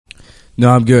No,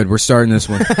 I'm good. We're starting this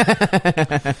one.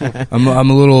 I'm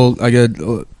a little. I got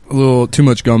a little too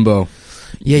much gumbo.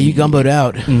 Yeah, you gumboed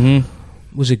out. Mm-hmm.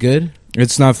 Was it good?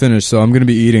 It's not finished, so I'm going to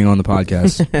be eating on the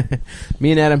podcast.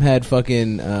 Me and Adam had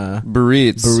fucking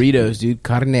burritos, dude.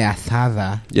 Carne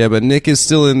asada. Yeah, but Nick is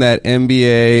still in that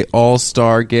NBA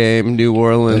All-Star Game, New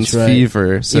Orleans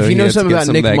fever. So if you know something about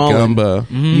Nick Mullen,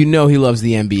 you know he loves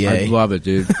the NBA. I love it,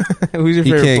 dude. Who's your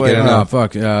favorite player? No,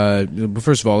 fuck.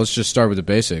 First of all, let's just start with the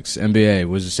basics. NBA,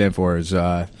 what does it stand for? Is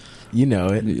you know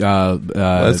it.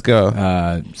 Let's go.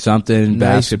 Something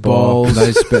nice basketball.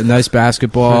 Nice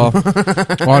basketball.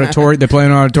 Auditorium. They play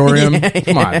in an auditorium. Yeah.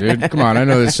 Come on, dude. Come on. I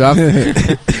know this stuff.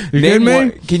 You kidding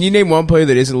me? Can you name one player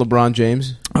that isn't LeBron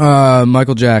James?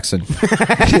 Michael Jackson.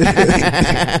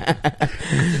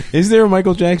 Is there a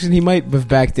Michael Jackson? He might have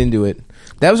backed into it.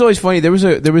 That was always funny. There was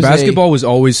basketball was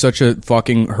always such a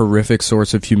fucking horrific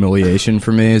source of humiliation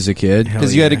for me as a kid.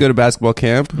 Because you had to go to basketball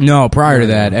camp? No, prior to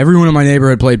that, everyone in my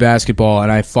neighborhood played basketball,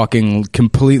 and I fucking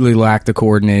completely lacked the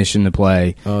coordination to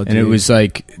play. And it was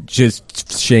like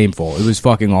just shameful. It was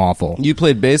fucking awful. You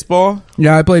played baseball?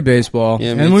 Yeah, I played baseball.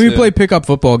 Yeah, and when we played pickup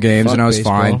football games, and I was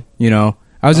fine. You know.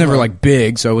 I was never like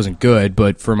big, so I wasn't good.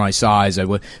 But for my size, I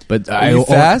would. But Are you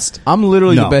fast? I'm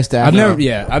literally the best athlete. I've never.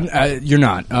 Yeah, you're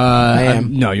not. I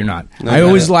am. No, you're not. No, I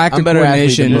always lacked the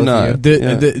coordination.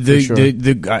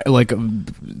 The like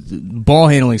ball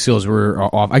handling skills were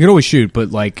off. I could always shoot,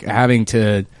 but like having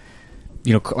to.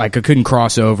 You know, like I couldn't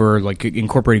cross over. Like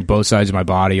incorporating both sides of my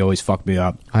body always fucked me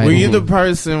up. Were you the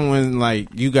person when like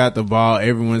you got the ball,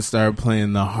 everyone started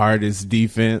playing the hardest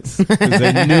defense because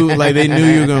they knew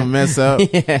you were gonna mess up?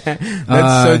 Yeah,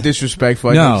 that's so disrespectful.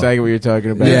 I know exactly what you're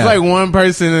talking about. Yeah. It's like one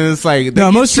person, and it's like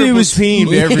mostly it was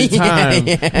teamed every time.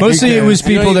 Mostly it was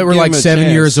people that were like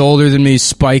 7 years older than me,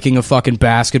 spiking a fucking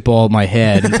basketball at my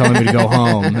head and telling me to go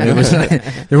home. It was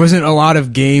there wasn't a lot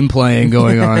of game playing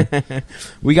going on.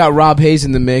 We got Rob Haze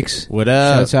in the mix. What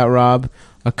up? Shouts out, Rob.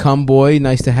 A cum boy.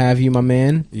 Nice to have you, my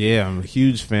man. Yeah, I'm a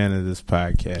huge fan of this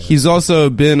podcast. He's also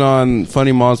been on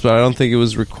Funny Moms, but I don't think it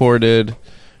was recorded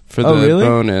for the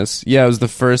bonus. Yeah, it was the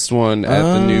first one at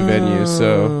the new venue,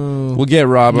 so we'll get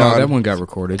Rob on. No, that one got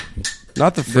recorded.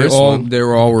 Not the first one. They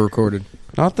were all recorded.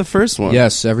 Not the first one.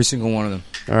 Yes, every single one of them.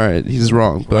 All right, he's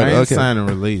wrong, but I ain't sign a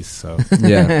release, so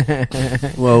yeah.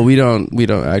 Well, we don't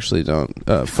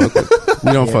fuck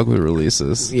with fuck with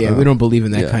releases. Yeah, we don't believe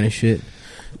in that kind of shit.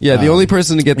 Yeah, the only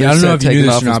person to get this I don't know if you knew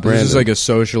this or not, but Brandon. this is like a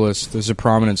socialist. This is a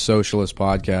prominent socialist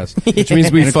podcast, which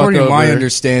means we fuck according over. to my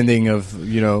understanding of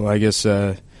I guess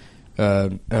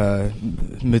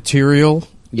material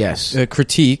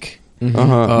critique.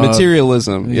 Mm-hmm.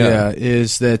 Materialism. Yeah,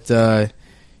 is that.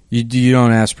 You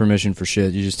don't ask permission for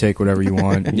shit. You just take whatever you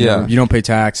want. Yeah. You don't pay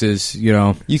taxes.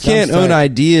 You can't own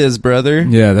ideas, brother.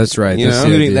 Yeah, that's right.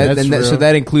 So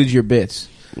that includes your bits.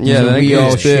 Yeah, so we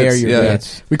all share your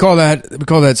bits. We call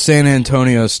that San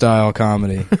Antonio style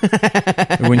comedy.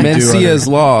 When you Mencia's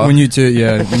law. When you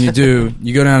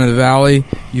go down to the valley,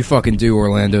 you fucking do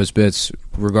Orlando's bits,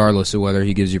 regardless of whether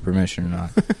he gives you permission or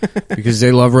not, because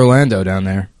they love Orlando down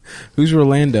there. Who's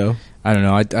Orlando? I don't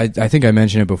know. I think I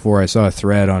mentioned it before. I saw a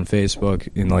thread on Facebook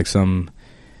in like some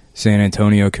San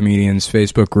Antonio comedians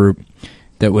Facebook group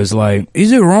that was like,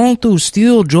 "Is it wrong to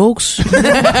steal jokes?" I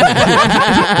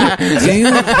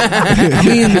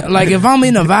mean, like if I'm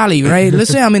in a valley, right? Let's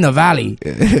say I'm in a valley,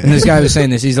 and this guy was saying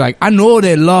this. He's like, "I know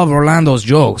they love Orlando's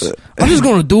jokes. I'm just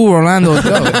gonna do Orlando's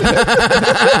jokes."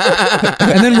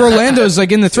 And then Orlando's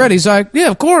like in the thread. He's like, "Yeah,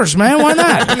 of course, man. Why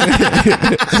not?"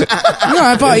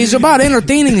 I thought he's about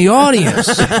entertaining the audience.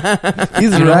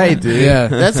 He's right, dude. Yeah,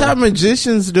 that's how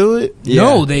magicians do it. Yeah.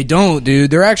 No, they don't,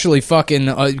 dude. They're actually fucking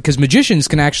because magicians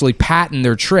can actually patent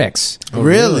their tricks. Oh,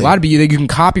 really? A lot of you can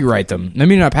copyright them. I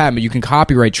mean, not patent, but you can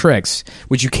copyright tricks,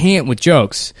 which you can't with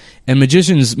jokes. And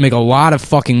magicians make a lot of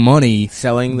fucking money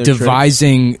selling their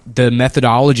devising the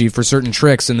methodology for certain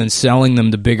tricks and then selling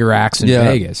them to bigger acts in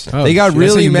Vegas. They got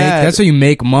really mad. That's how you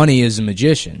make money as a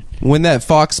magician. When that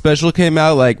Fox special came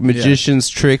out, like magicians'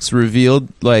 tricks revealed,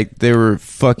 like they were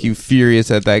fucking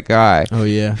furious at that guy. Oh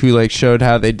yeah, who like showed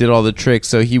how they did all the tricks.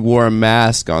 So he wore a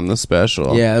mask on the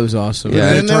special. Yeah, that was awesome.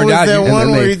 Yeah, and there was that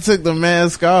one where he took the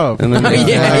mask off. And then and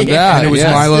it was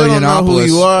Milo Yiannopoulos. Know who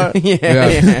you are.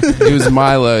 It was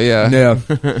Milo. Yeah.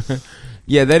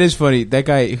 Yeah, that is funny. That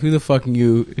guy, who the fuck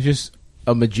you? Is just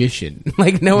a magician.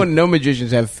 Like no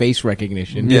magicians have face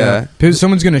recognition. Yeah.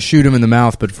 Someone's gonna shoot him in the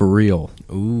mouth, but for real.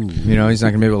 Ooh. He's not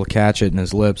gonna be able to catch it in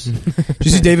his lips. Did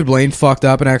you see David Blaine fucked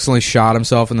up and accidentally shot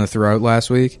himself in the throat last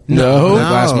week? No.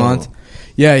 Last month.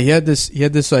 Yeah, he had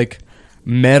this like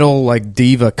metal like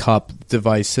Diva cup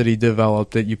device that he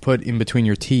developed that you put in between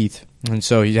your teeth. And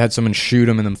so he had someone shoot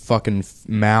him in the fucking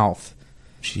mouth.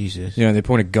 Jesus. You know, they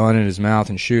point a gun in his mouth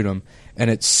and shoot him, and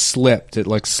it slipped. It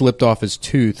like slipped off his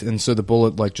tooth, and so the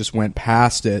bullet like just went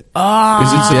past it.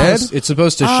 It's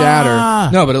supposed to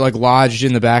shatter. No, but it like lodged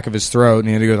in the back of his throat, and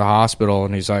he had to go to the hospital.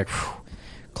 And he's like,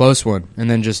 close one, and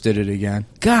then just did it again.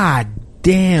 God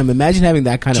damn! Imagine having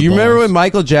that kind of. Do you balls. remember when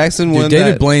Michael Jackson won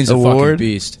David that Blaine's award? a fucking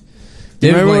beast.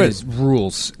 David Blaine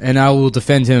rules, and I will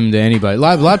defend him to anybody. A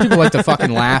lot of people like to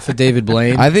fucking laugh at David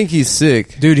Blaine. I think he's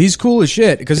sick. Dude, he's cool as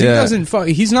shit because he doesn't.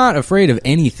 He's not afraid of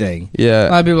anything. Yeah, a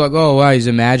lot of people are like, oh wow, he's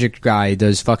a magic guy. He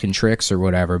does fucking tricks or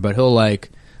whatever. But he'll like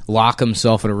lock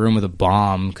himself in a room with a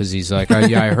bomb because he's like, oh,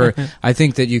 yeah, I heard. I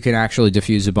think that you can actually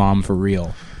defuse a bomb for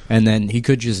real, and then he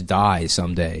could just die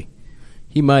someday.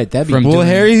 He might. That'd be well,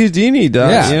 Harry Houdini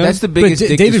died. Yeah, you know? That's the biggest.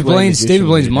 But David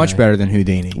Blaine's much better than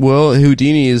Houdini. Well,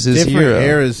 Houdini is his different hero.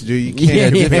 eras, dude. You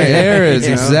can't different eras,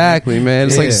 exactly, man.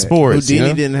 It's like sports.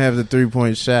 Houdini didn't have the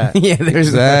 3-point shot. Yeah,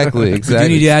 exactly.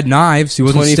 Houdini had knives. He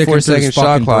wasn't sticking to his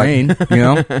fucking brain. You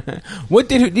know. What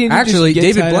did Houdini actually?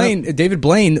 David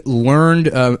Blaine learned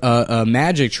a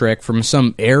magic trick from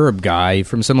some Arab guy,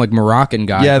 from some like Moroccan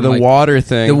guy. Yeah, the water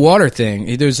thing. The water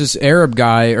thing. There's this Arab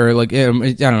guy, or like I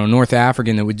don't know, North African,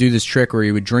 that would do this trick where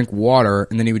he would drink water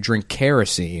and then he would drink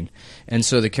kerosene, and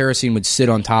so the kerosene would sit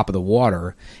on top of the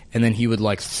water, and then he would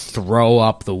like throw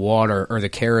up the water or the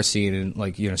kerosene and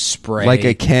like spray like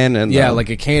a cannon. Like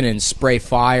a cannon, spray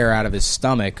fire out of his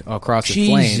stomach across the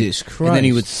flame. Jesus Christ! And then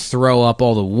he would throw up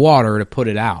all the water to put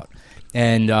it out.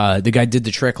 And the guy did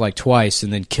the trick like twice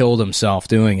and then killed himself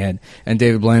doing it. And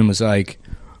David Blaine was like,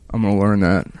 I'm going to learn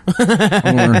that.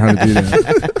 I'm going to learn how to do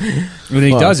that. And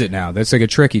he does it now. That's like a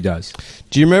trick he does.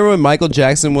 Do you remember when Michael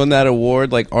Jackson won that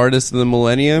award, like Artist of the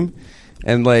Millennium?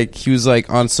 And like he was like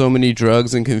on so many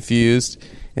drugs and confused.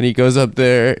 And he goes up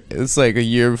there. It's like a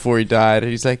year before he died.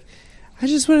 And he's like, I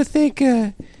just want to thank...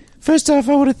 First off,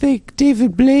 I want to thank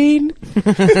David Blaine. He's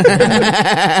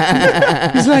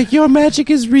like, your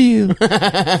magic is real.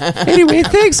 Anyway,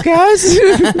 thanks, guys.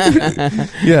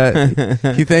 Yeah,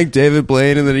 he thanked David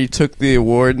Blaine, and then he took the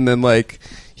award, and then like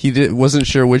wasn't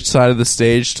sure which side of the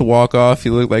stage to walk off. He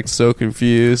looked like so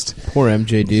confused. Poor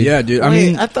MJ, dude. Yeah, dude.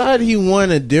 I thought he won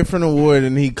a different award,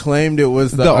 and he claimed it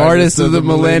was the Artist of the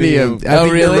Millennium. Oh,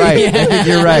 really? You're right. I think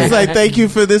you're right. It's like, thank you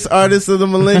for this Artist of the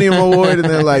Millennium award, and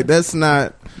they're like, that's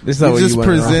not. This is not what just you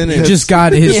presented. He just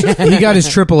got his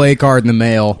AAA card in the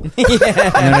mail, and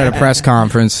then at a press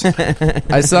conference.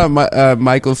 I saw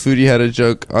Michael Foodie had a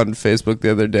joke on Facebook the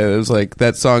other day that was like,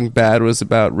 that song "Bad" was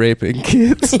about raping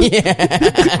kids. Your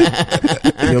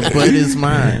butt is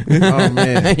mine. Oh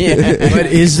man! Yeah. But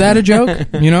is that a joke?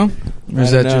 Or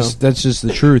is that that's just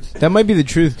the truth? That might be the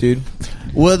truth, dude.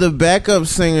 Well, the backup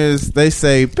singers, they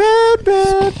say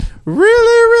bad,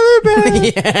 really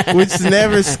bad, which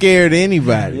never scared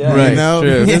anybody. Yeah. Right?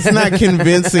 True. It's not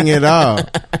convincing at all.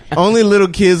 Only little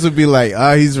kids would be like,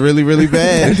 "Oh, he's really, really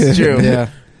bad." That's true. Yeah.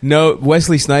 No,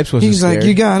 Wesley Snipes wasn't He's scared. like,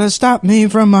 you gotta stop me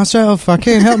from myself. I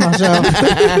can't help myself.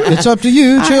 It's up to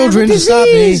you, children, to stop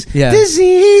me. Yeah.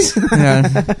 Disease.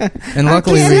 Yeah. And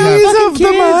luckily we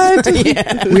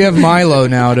have Milo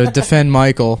now to defend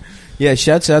Michael. Yeah,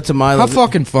 shouts out to Milo. How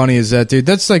fucking funny is that, dude?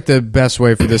 That's like the best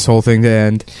way for this whole thing to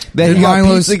end. That he got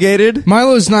Pizzagated?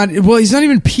 Milo's not... Well, he's not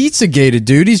even Pizzagated,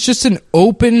 dude. He's just an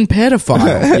open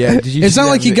pedophile. Yeah, did you it's not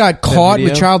like he got caught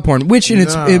with child porn, which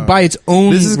by its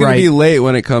own This is going to be late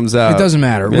when it comes out. It doesn't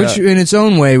matter. Yeah. Which in its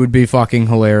own way would be fucking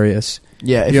hilarious.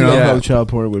 Yeah, if you know how child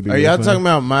porn would be. Are y'all talking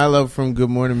about Milo from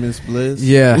Good Morning Miss Bliss?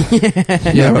 Yeah.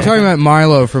 Yeah, we're talking about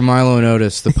Milo from Milo and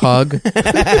Otis, the pug.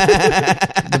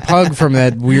 The pug from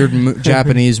that weird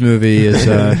Japanese movie is...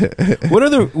 What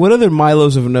other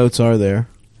Milos of notes are there?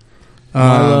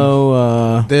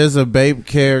 Milo... There's a babe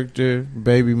character,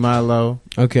 Baby Milo.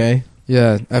 Okay.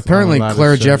 Yeah, apparently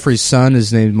Claire Jeffrey's son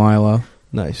is named Milo.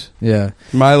 Nice. Yeah.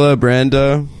 Milo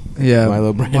Brando. Yeah.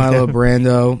 Milo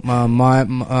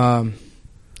Brando.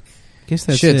 Guess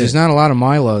that's shit, it. there's not a lot of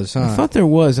Milos, huh? I thought there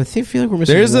was. I feel like we're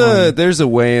missing There's one. there's a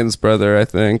Wayans brother, I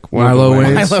think. Milo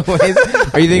Wayans. Milo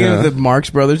Wayans. Are you thinking of the Marx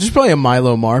brothers? There's probably a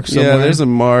Milo Marx somewhere. Yeah, there's a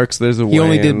Marx, there's a Wayans. He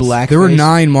only did black. There were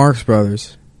 9 Marx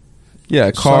brothers.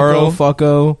 Yeah, Carl.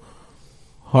 Fucko,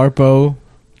 Harpo.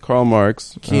 Karl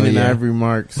Marx. Keenan Ivory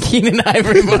Marx. Keenan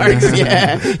Ivory Marx,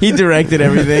 yeah. He directed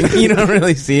everything. You don't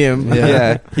really see him.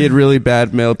 Yeah. He had really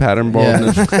bad male pattern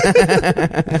baldness.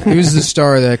 Yeah. He was the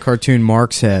star of that cartoon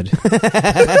Marx Head.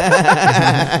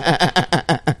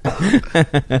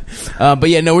 But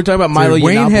yeah, no, we're talking about Milo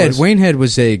Yiannopoulos. Wayne Head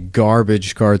was a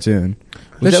garbage cartoon.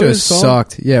 That show was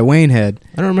sucked. Yeah, Wayne Head.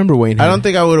 I don't remember Wayne Head. I don't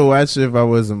think I would have watched it if I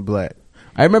wasn't black.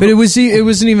 I remember, but it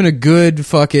wasn't even a good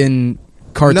fucking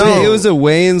cartoon. No, it was a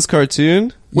Wayne's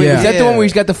cartoon. Wait, Yeah. is that the one where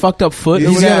he's got the fucked up foot?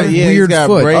 He's got a he's weird got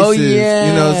foot. braces. Oh, yeah.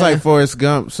 You know, it's like Forrest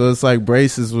Gump, so it's like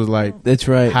braces was like That's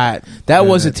right. hot. That at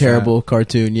was a that terrible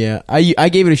cartoon. Yeah, I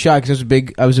gave it a shot because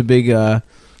I was a big In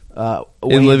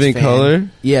Wayne's Living fan. Color.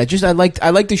 Yeah, just I liked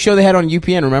the show they had on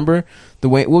UPN. Remember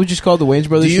what was it just called, the Wayans Do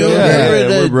Brothers you show? Yeah. remember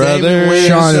We're the brothers. Damon Wayans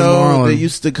Sean and show Marlon. that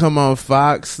used to come on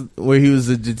Fox where he was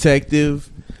a detective?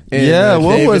 And Yeah,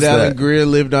 what David was Alan that? Greer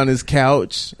lived on his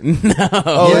couch. No.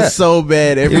 Oh, Yeah. it's so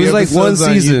bad. Every It was like one episode's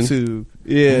on season. YouTube.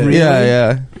 Yeah, Really?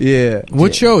 Yeah. yeah.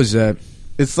 What show is that?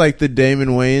 It's like the Damon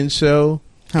Wayans show.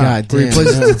 God Where he damn.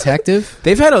 plays a detective.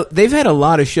 They've had a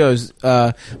lot of shows,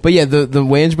 but yeah, the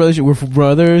Wayans brothers were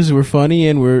brothers. We're funny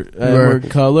and we're colored.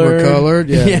 We're colored.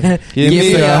 Yeah. Give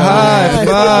me a high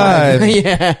five.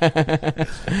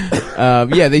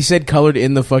 Yeah, they said colored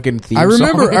in the fucking theme. I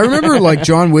remember song. like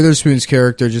John Witherspoon's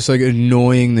character just like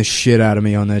annoying the shit out of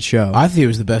me on that show. I think it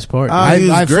was the best part. He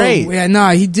was great. Yeah,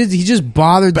 nah, he just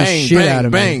bothered the Bang, shit bang, out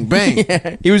of bang, me. bang.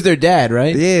 Yeah. He was their dad,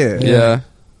 right? Yeah. Yeah.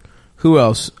 Who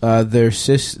else? Their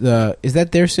sis. Is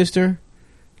that their sister?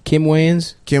 Kim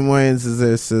Wayans. Kim Wayans is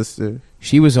their sister.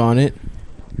 She was on it.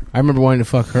 I remember wanting to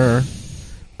fuck her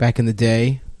back in the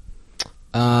day.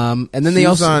 And then they She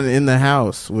was also on In the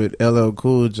House with LL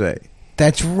Cool J.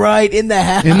 That's right, in the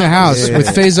house. In the house Yeah. with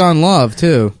Faison Love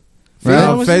too. Right?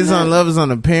 No, was in Faison that? Love is on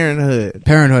the Parenthood.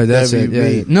 Parenthood. That's it.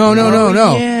 WB. Yeah. No.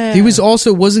 Oh, yeah. He was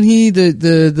also wasn't he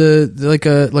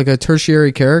the like a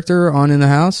tertiary character on In the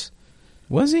House?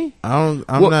 Was he? I'm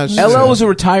Well, not sure. LL was a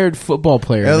retired football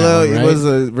player. LL now, right? was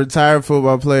a retired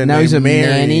football player. Now named he's a Marion.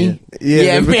 nanny.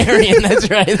 Yeah, Marion. That's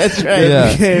right. That's right.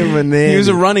 Yeah. became a nanny. He was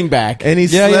a running back. and he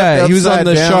Yeah, slept yeah, he was on upside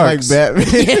the down Sharks. like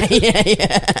Batman.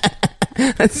 yeah.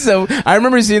 That's so. I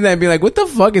remember seeing that and being like, "What the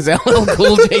fuck is LL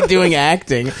Cool J doing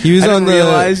acting?" He was I on didn't the-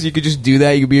 realize you could just do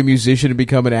that. You could be a musician and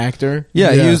become an actor.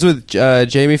 Yeah, Yeah. he was with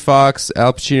Jamie Foxx.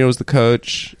 Al Pacino was the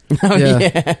coach. Oh,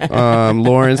 Yeah.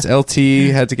 Lawrence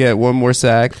LT had to get one more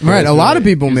sack. Right. A lot of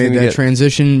people He was made gonna that get-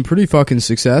 transition pretty fucking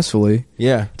successfully.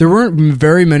 Yeah. There weren't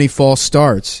very many false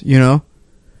starts, you know?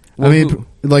 Well, I mean, who-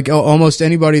 like almost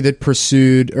anybody that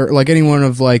pursued, or like anyone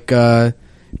of like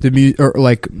or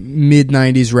like mid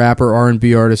 '90s rapper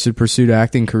R&B artists that pursued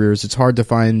acting careers. It's hard to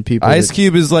find people. Ice that,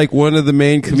 Cube is like one of the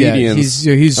main comedians.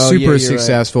 Yeah, he's Oh, yeah, super you're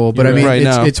successful, right. but You're I mean, right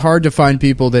now. it's hard to find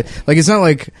people that like. It's not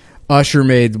like Usher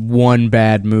made one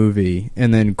bad movie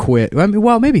and then quit. I mean,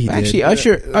 well, maybe he Actually, did.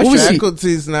 Usher. What was he-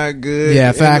 Faculty's not good. Yeah,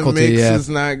 And Faculty, The Mix yeah. is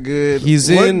not good.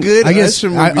 He's what in- good I guess Usher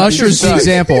movie Usher's did the you see?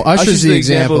 example. Usher's the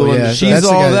example. one Yeah, that She's that's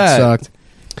the All guy That. sucked.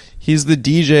 He's the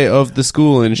DJ of the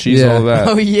school, and she's Yeah. all that.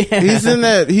 Oh yeah. He's in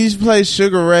that. He's played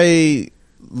Sugar Ray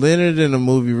Leonard in a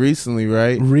movie recently,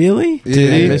 right? Really?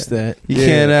 Did I he? missed that. He Yeah.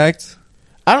 can't act.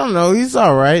 I don't know. He's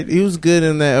all right. He was good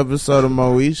in that episode of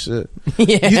Moesha.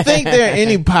 Yeah. You think there are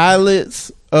any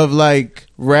pilots of like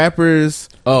rappers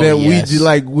Oh, that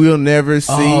yes. we'll never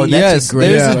see? Oh, that's Yes, a great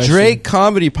there's a question. Drake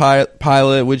comedy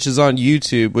pilot, which is on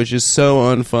YouTube, which is so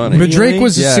unfunny. But Drake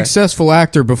was a Yeah. successful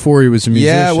actor before he was a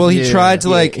musician. Yeah, well, he Yeah. tried to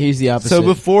Yeah, like. he's the opposite. So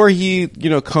before he,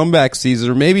 comeback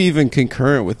season, or maybe even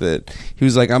concurrent with it, he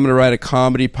was like, "I'm going to write a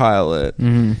comedy pilot,"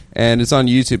 and it's on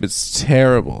YouTube. It's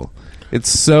terrible. It's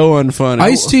so unfunny.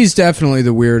 Ice-T's definitely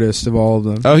the weirdest of all of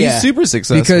them. Oh, Yeah. he's super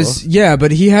successful. Because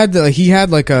but he had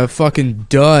like a fucking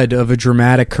dud of a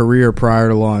dramatic career prior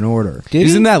to Law and Order.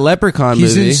 he's in that Leprechaun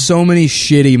He's movie. in so many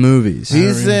shitty movies.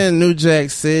 He's in New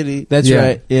Jack City. That's Yeah.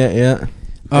 right. Yeah, yeah.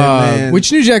 And then-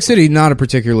 Which New Jack City, not a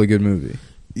particularly good movie.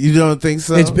 You don't think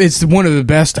so? It's one of the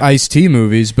best Ice-T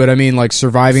movies, but I mean, like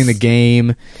Surviving the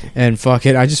Game and fuck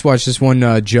it. I just watched this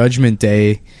one Judgment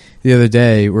Day the other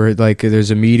day where like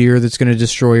there's a meteor that's going to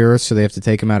destroy Earth, so they have to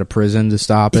take him out of prison to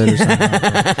stop it or something.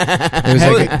 It was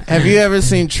like Have you ever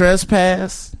seen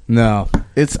Trespass? no.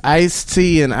 It's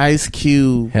Ice-T and Ice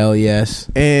Cube, Hell yes.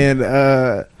 and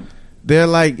they're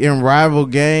like in rival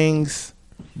gangs,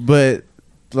 but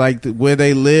like where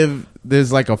they live,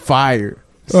 there's like a fire.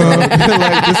 So they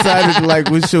like decided like,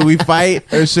 well, should we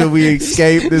fight or should we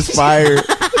escape this fire?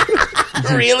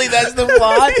 Really? That's the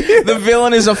plot? The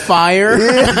villain is a fire?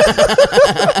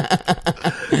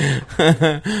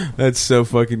 That's so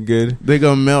fucking good. They're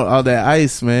gonna melt all that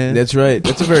ice, man. That's right.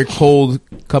 That's a very cold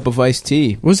cup of iced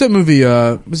tea. What was that movie?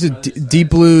 Was it Deep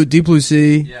Blue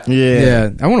Sea? Yeah.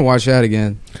 I want to watch that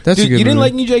again. That's a Dude, good you didn't movie.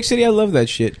 like New Jack City? I love that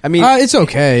shit. I mean, It's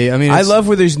okay. I mean, I it's- love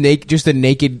where there's just a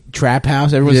naked trap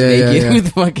house. Everyone's Yeah, yeah, naked yeah.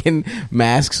 with fucking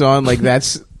masks on. Like,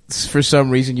 that's for some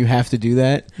reason you have to do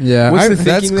that. Yeah, What's the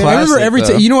that's thinking there? I remember classic, every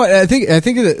though. time. You know what? I think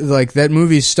that, like, that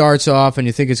movie starts off and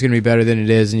you think it's going to be better than it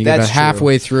is, and you get That's about true.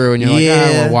 halfway through and you're like, Yeah. I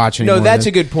don't want to watch anymore. No, that's a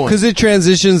of good point. Because it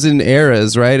transitions in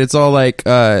eras, right? It's all like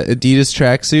Adidas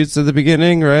tracksuits at the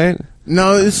beginning, right?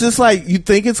 No, it's just like you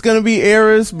think it's gonna be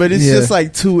eras, but it's Yeah. just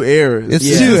like 2 eras. It's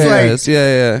just 2 like eras.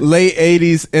 Yeah. late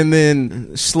 80s and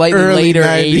then Slightly early later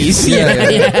 90s.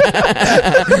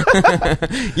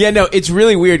 80s. Yeah, no, it's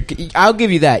really weird. I'll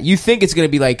give you that. You think it's going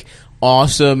to be like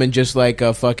awesome and just like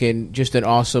a fucking, just an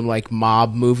awesome like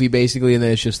mob movie basically, and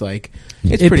then it's just like,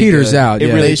 it's It pretty peters good. out, It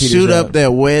yeah. really they peters shoot out. up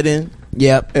that wedding.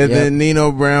 Yep. And yep. then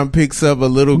Nino Brown picks up a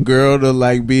little girl to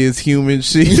like be his human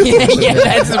shield. yeah,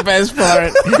 that's the best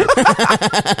part.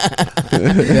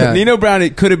 Yeah. Nino Brown,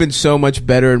 it could have been so much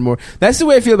better and more. That's the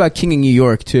way I feel about King of New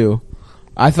York too.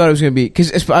 I thought it was gonna be,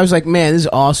 because I was like, man, this is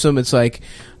awesome. It's like,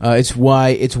 it's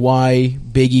why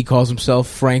Biggie calls himself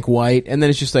Frank White, and then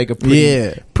it's just like a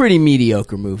pretty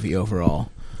mediocre movie overall.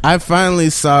 I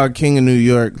finally saw King of New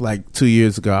York like 2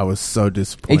 years ago. I was so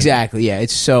disappointed. Exactly, yeah.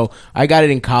 It's so, I got it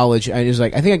in college. I was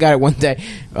like, I think I got it one day.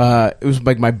 It was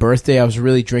like my birthday. I was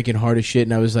really drinking hard as shit,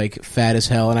 and I was like fat as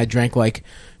hell, and I drank like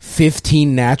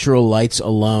 15 Natural Lights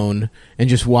alone and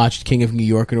just watched King of New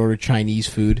York and ordered Chinese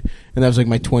food. And that was like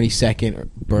my 22nd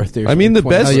birthday. I mean, the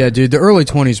best- Oh yeah, dude. The early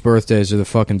 20s birthdays are the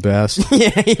fucking best. yeah.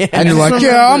 And you're like,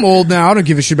 yeah, I'm old now. I don't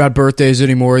give a shit about birthdays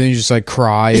anymore. And then you just like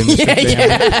cry and just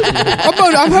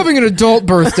I'm having an adult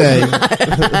birthday.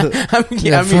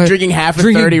 I'm drinking half a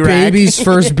drinking 30 rack. baby's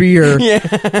first beer.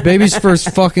 Baby's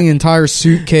first fucking entire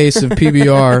suitcase of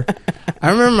PBR. I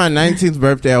remember my 19th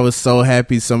birthday. I was so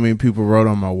happy so many people wrote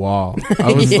on my wall.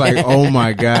 I was like, oh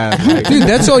my God. Like, Dude,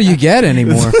 that's all you get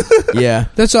anymore. Yeah.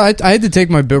 That's all, I had to take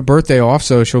my birthday off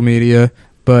social media.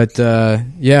 But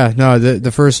yeah, no,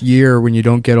 the first year when you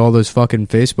don't get all those fucking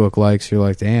Facebook likes, you're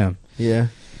like, damn, Yeah.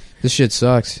 this shit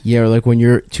sucks. Yeah, or like when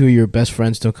two of your best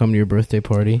friends don't come to your birthday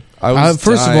party. I was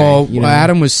First dying. of all, you know.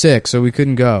 Adam was sick, so we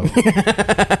couldn't go.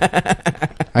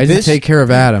 I had to take care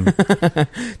of Adam.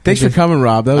 Thanks for coming,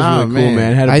 Rob. That was really cool, man.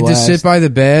 man. Had a I had to blast. sit by the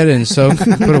bed and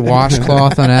put a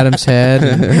washcloth on Adam's head.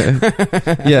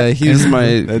 Yeah, he was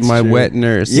my true. wet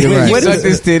nurse. Yeah, Right. you sucked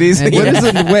his titties. And- What is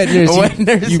a wet nurse? A wet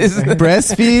nurse You is-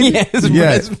 breastfeed? Yes,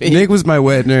 yeah. breastfeed. Nick was my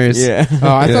wet nurse. Yeah. Oh,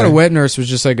 I Yeah. thought a wet nurse was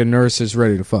just like a nurse that's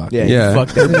ready to fuck. Yeah, Yeah. you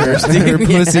fucked that nurse, dude. Her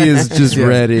pussy is just Yeah.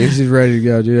 ready. She's ready to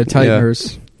go, dude. A tight Yeah.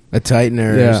 nurse. A tight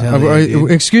nurse. Yeah. Hell yeah,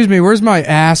 dude. Excuse me, where's my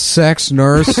ass sex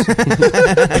nurse?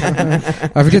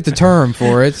 I forget the term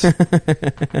for it.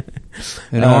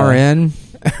 An RN?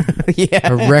 Yeah.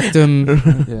 A rectum?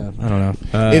 Yeah, I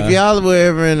don't know. if y'all were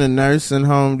ever in a nursing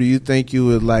home, do you think you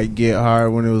would like get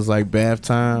hard when it was like bath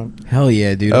time? Hell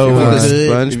yeah, dude. Oh, If you with wanna- the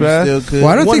sponge If you bath? still could?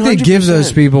 Well, I don't think they give 100%.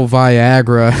 those people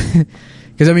Viagra.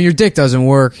 Because, I mean, your dick doesn't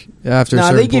work after a Nah,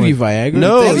 certain they give point. you Viagra.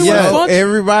 No, Everyone yeah. fucks-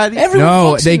 Everybody? Everyone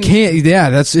No, fucks they in- can't.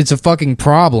 Yeah, it's a fucking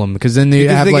problem because then they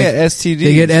Because have they like get STDs.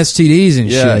 they get STDs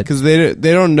and Yeah, shit. because they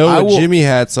don't know I what will- Jimmy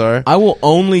hats are. I will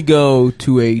only go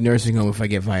to a nursing home if I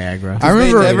get Viagra. I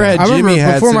remember, never had I remember Jimmy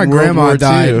hats before my in World grandma War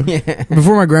died. II.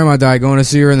 Before my grandma died, going to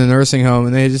see her in the nursing home,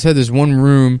 and they just had this one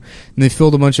room, and they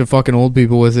filled a bunch of fucking old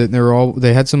people with it, and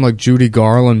they had some like Judy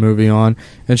Garland movie on,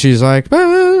 and she's like,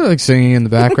 "Ah," like singing in the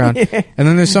background, and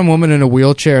then there's some woman in a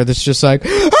wheelchair that's just like,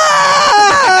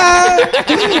 "Ah!"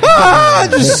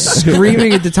 just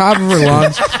screaming at the top of her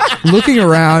lungs, looking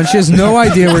around. She has no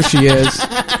idea where she is.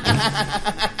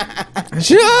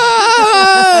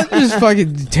 Just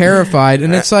fucking terrified,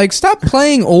 and it's like, stop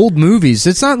playing old movies.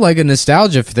 It's not like a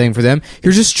nostalgia thing for them.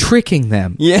 You're just tricking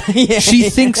them. Yeah. She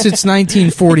thinks it's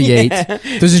 1948.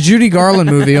 There's a Judy Garland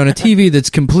movie on a TV that's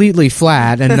completely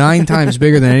flat and 9 times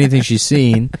bigger than anything she's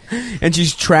seen. And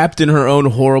she's trapped in her own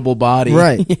horrible body.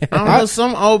 Right. I don't know.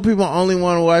 Some old people only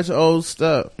want to watch old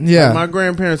stuff. Yeah. Like, my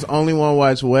grandparents only want to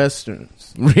watch westerns.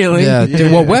 Really? Yeah, Yeah.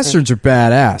 dude, well, westerns are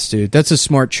badass, dude. That's a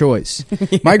smart choice.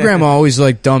 My grandma always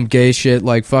like dumb gay shit,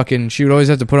 like fucking. She would always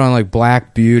have to put on like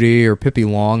Black Beauty or Pippi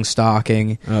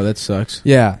Longstocking. Oh, that sucks.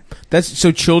 Yeah, That's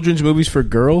so children's movies for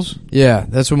girls? yeah,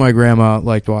 that's what my grandma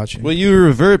liked watching. Well, you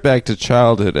revert back to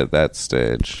childhood at that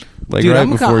stage, like Dude, right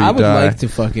before you I would die. like to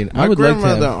fucking. My I would like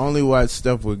grandmother to. only watched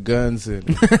stuff with guns in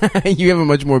it. You have a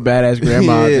much more badass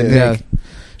grandma Yeah. than Yeah, Nick.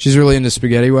 she's really into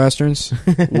spaghetti westerns.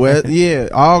 Yeah,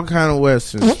 all kind of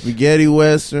westerns. Spaghetti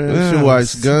westerns. She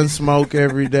watched Gunsmoke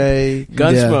every day.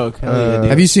 Gunsmoke. Hell yeah, dude.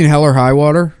 Have you seen Hell or High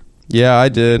Water? Yeah, I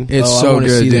did. It's Oh, I so wanna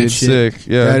good, see that dude. It's sick.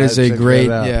 Yeah, That is I'd a check great.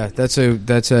 that out. Yeah,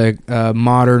 that's a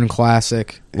modern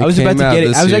classic. I was about came to out get it.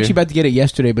 this I was year. actually about to get it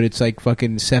yesterday, but it's like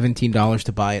fucking $17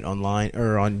 to buy it online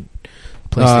or on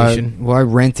PlayStation. Well, I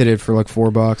rented it for like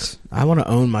 $4. I want to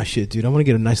own my shit, dude. I want to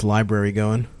get a nice library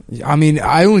going. I mean,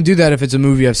 I only do that if it's a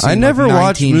movie I've seen. I never like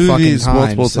watch 19 movies fucking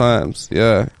multiple times.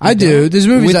 Yeah, I do. There's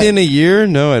movies within a year.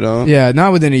 No, I don't. Yeah,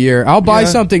 not within a year. I'll buy Yeah.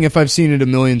 something if I've seen it a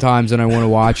million times and I want to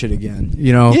watch it again.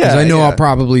 You know, because Yeah, I know yeah. I'll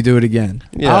probably do it again.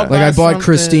 Yeah. I'll Like I buy bought something-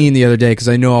 Christine the other day because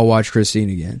I know I'll watch Christine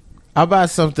again. I'll buy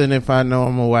something if I know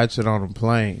I'm gonna watch it on a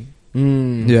plane. Yeah.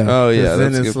 Oh yeah, 'Cause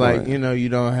then that's a it's good like point. you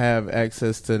don't have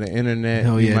access to the internet.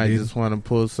 Hell You yeah, might dude. just want to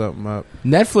pull something up.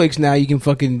 Netflix now you can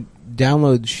fucking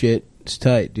download shit. It's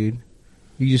tight, dude.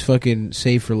 You just fucking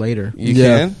save for later. You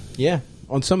Yeah. can. Yeah,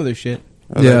 on some of their shit.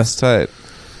 Oh, Yeah. that's tight.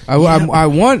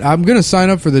 I'm gonna sign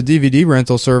up for the DVD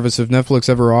rental service if Netflix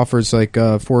ever offers like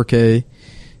 4K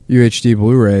UHD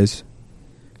Blu-rays.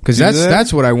 Because Do they?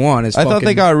 that's what I want. Is I thought they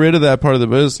fucking- got rid of that part of the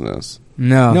business.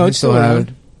 no, No, they it's still have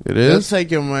around. It They'll is.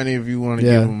 take your money if you want to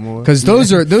Yeah, give them more. because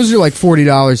those are like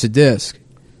 $40 a disc.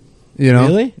 You know,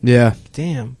 Really? Yeah,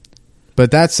 Damn.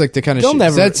 but that's like the kind of They'll shit.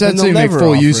 never- That's then they'll you make never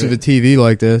full offer use of a it. TV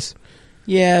like this.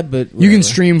 Yeah, but You can whatever.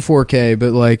 stream 4K,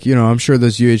 but like I'm sure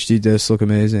those UHD discs look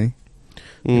amazing.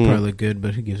 They Mm. probably look good,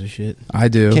 but who gives a shit? I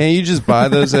do. Can't you just buy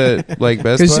those at like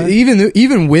Best Because Buy?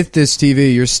 even with this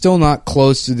TV, you're still not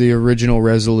close to the original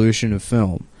resolution of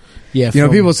film. Yeah, You know,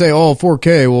 people say, "Oh,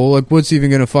 4K." Well, like, what's even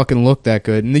going to fucking look that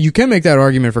good? And you can make that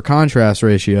argument for contrast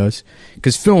ratios,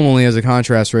 because film only has a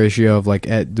contrast ratio of like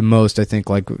at the most, I think,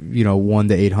 like 1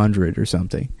 to 800 or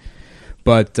something.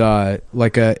 But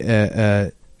like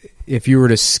if you were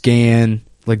to scan,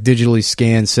 like digitally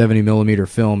scan 70 millimeter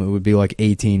film, it would be like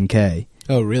 18K.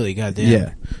 Oh, really? Goddamn. Yeah.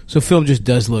 So film just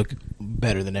does look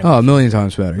better than ever. Oh, a million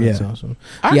times better. That's Yeah. awesome.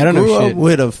 I Yeah, I don't know grew up shit.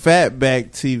 with a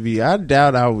fatback TV. I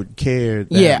doubt I would care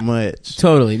that Yeah. much.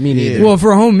 Totally. Me neither. Yeah. Well,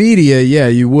 for home media, yeah,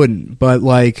 you wouldn't. But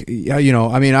like,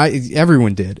 I mean,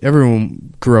 everyone did.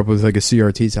 Everyone grew up with like a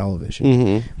CRT television.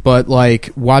 Mm-hmm. But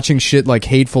like watching shit like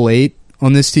Hateful Eight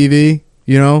on this TV,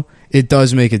 it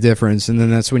does make a difference. And then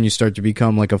that's when you start to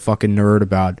become like a fucking nerd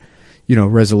about,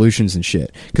 resolutions and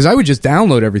shit. Because I would just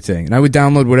download everything, and I would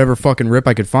download whatever fucking rip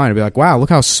I could find. I'd be like, wow, look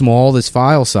how small this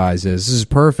file size is. This is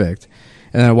perfect.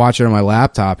 And then I watch it on my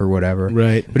laptop or whatever.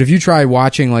 Right. But if you try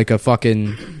watching like a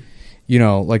fucking,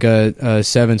 like a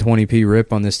 720p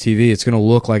rip on this TV, it's going to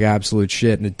look like absolute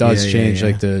shit, and it does Yeah, change yeah.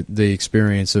 like the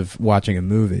experience of watching a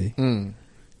movie.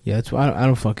 Yeah, that's why I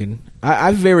don't fucking.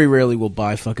 I very rarely will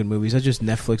buy fucking movies. I just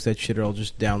Netflix that shit, or I'll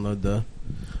just download the.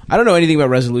 I don't know anything about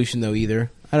resolution though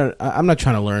either. I'm not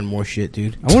trying to learn more shit,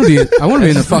 dude. I want to be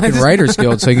in the fucking Writers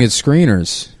Guild so I can get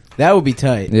screeners. That would be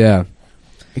tight. Yeah.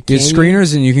 Can Get you?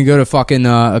 screeners, and you can go to fucking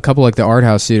a couple like the art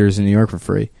house theaters in New York for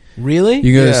free. Really?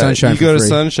 You can go to Sunshine You for go to free.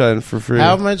 Sunshine for free.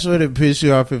 How much would it piss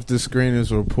you off if the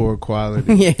screeners were poor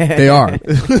quality? yeah. They are.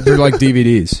 They're like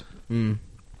DVDs. Mm.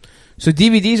 So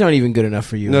DVDs aren't even good enough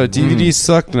for you. No, anymore. DVDs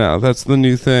suck now. That's the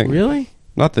new thing. Really?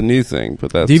 Not the new thing,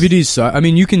 but that's DVDs suck. I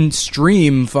mean, you can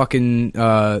stream fucking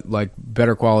like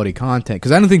better quality content,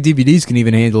 because I don't think DVDs can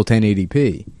even handle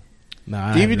 1080p.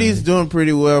 Nah, DVD's doing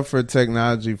pretty well for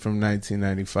technology from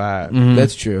 1995. Mhm.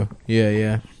 That's true. Yeah,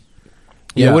 yeah.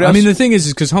 Yeah, what I else? mean, the thing is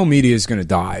because home media is going to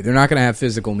die. They're not going to have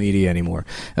physical media anymore.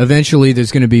 Eventually,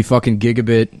 there's going to be fucking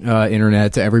gigabit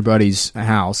internet to everybody's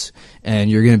house, and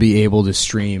you're going to be able to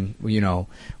stream,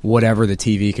 whatever the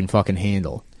TV can fucking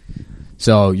handle.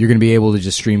 So you're going to be able to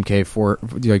just stream stream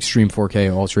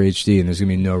 4K Ultra HD, and there's going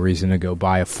to be no reason to go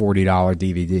buy a $40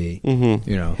 DVD.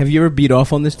 Mm-hmm. Have you ever beat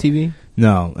off on this TV?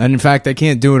 No, and in fact, I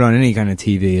can't do it on any kind of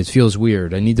TV. It feels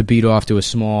weird. I need to beat off to a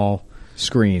small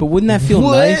screen. But wouldn't that feel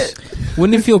What? nice?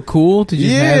 Wouldn't it feel cool to just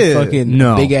have Yeah. fucking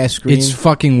No, big ass screen? it's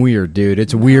fucking weird, dude.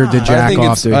 It's weird to Nah. jack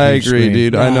off to a I huge agree, screen.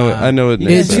 dude. I know it.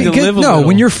 It's- Makes need to live a no, little.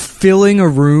 when you're filling a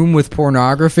room with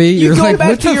pornography, you you're go like, back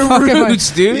what to the your fuck am I-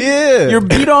 roots, dude. Yeah. Your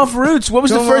beat off roots. What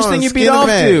was the Come first on, thing you beat off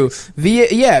to?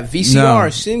 Skinemax. VCR,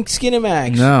 No.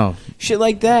 Skinemax, No, shit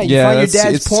like that. You Yeah, find your that's-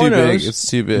 dad's it's too big. pornos. It's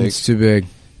too big. it's too big.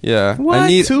 Yeah, What? I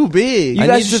need. Too big. You I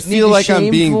guys need to just feel need like the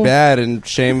I'm being shameful- bad and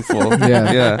shameful.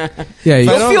 Yeah. yeah. Yeah, If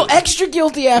I You'll don't- feel extra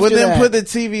guilty after Well, then that. put the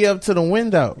TV up to the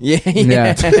window. Yeah,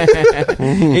 Yeah.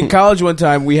 In college, one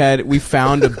time we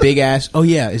found a big ass. Oh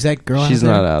yeah, is that girl? She's out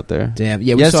there? not out there. Damn.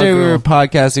 Yeah. We Yesterday saw a we girl. were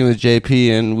podcasting with JP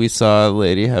and we saw a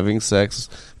lady having sex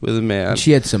with a man.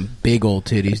 She had some big old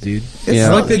titties, dude. It's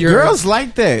Yeah. like the You're- girls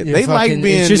like that. You're They like fucking-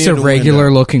 being It's just near a the regular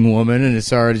window. looking woman, and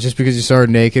it's already just because you saw her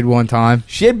naked one time.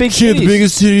 She had big titties.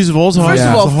 titties of all time. First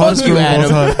Yeah. of all, fuck you,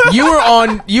 Adam.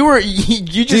 You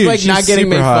just Dude, like she's not getting super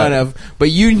made hot. fun of, but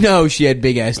you know she had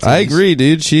big ass titties. I agree,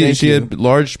 dude. She Thank you. had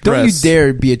large Don't breasts. you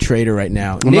dare be a traitor right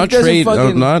now. I'm Nick not doesn't trading. fucking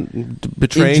I'm not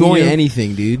betraying enjoy you.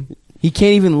 anything, dude. He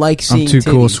can't even like seeing I'm too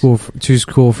cool. titties. Too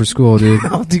cool for school, dude.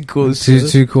 I'm too cool.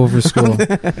 Too cool for school. I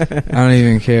don't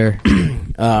even care.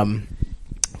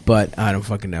 But I don't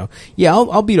fucking know. Yeah,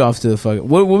 I'll beat off to the fucking.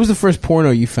 What was the first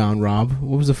porno you found, Rob?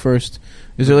 What was the first?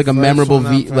 Is there like a memorable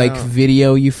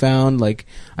video you found? Like,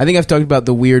 I think I've talked about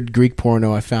the weird Greek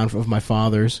porno I found of my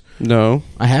father's. No,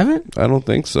 I haven't. I don't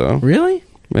think so. Really?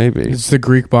 Maybe It's the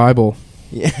Greek Bible.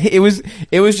 Yeah, it was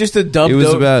just a dubbed. it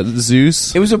was about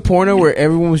Zeus. It was a porno where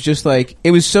everyone was just like.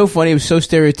 It was so funny. It was so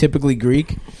stereotypically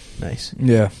Greek. Nice.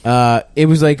 Yeah. It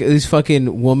was like this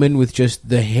fucking woman with just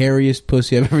the hairiest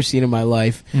pussy I've ever seen in my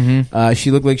life. Mm-hmm. She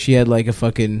looked like she had like a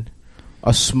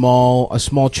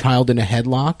small child in a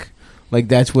headlock. Like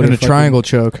that's what. And a triangle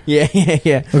choke. Yeah.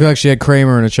 Looked like she had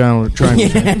Kramer in a triangle choke.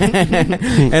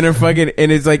 And her fucking,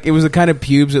 and it's like, it was the kind of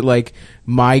pubes that like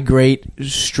migrate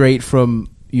straight from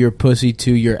your pussy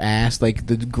to your ass. Like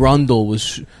the grundle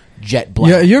was jet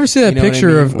black. Yeah, you ever see that You know what I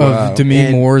picture mean? of Demi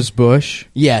And- Moore's bush?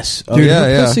 Yes. Dude, yeah, her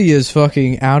yeah. pussy is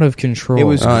fucking out of control. It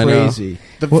was I know. crazy.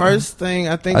 The first thing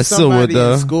I think I still somebody would,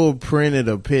 though. in school printed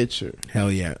a picture.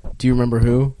 Hell yeah. Do you remember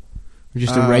who? Or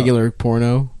just a regular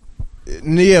porno?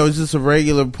 Yeah, it was just a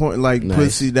regular point, like Nice.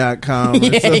 pussy.com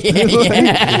or something.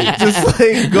 Like, just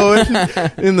like going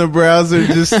in the browser,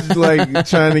 just like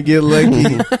trying to get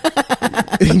lucky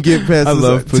and get past I this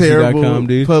love pussy.com, terrible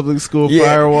dude. public school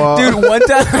firewall. Dude, one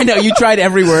time I know you tried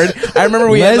every word. I remember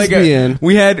we Lesbian. had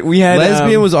like we had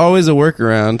Lesbian was always a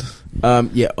workaround.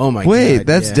 yeah, oh my god. Wait,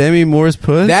 that's yeah. Demi Moore's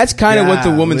puss? That's kind of what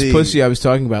the woman's Golly. pussy I was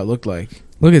talking about looked like.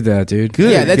 Look at that, dude. Good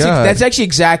Yeah, God. that's actually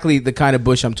exactly the kind of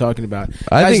bush I'm talking about.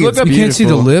 I Guys, think look it's up. You can't see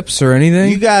the beautiful. lips or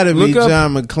anything? You gotta be Look up-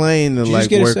 John McClane to Did you just like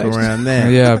get a work sex? around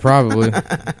that. Yeah, probably.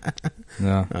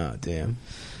 No. Oh damn.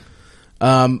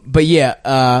 But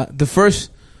yeah, the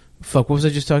first. Fuck, what was I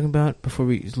just talking about before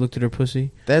we looked at her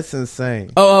pussy? That's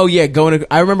insane. Oh yeah,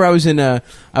 I remember I was in a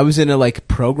like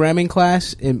programming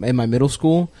class in my middle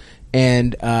school,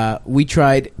 and we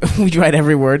tried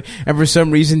every word, and for some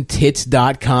reason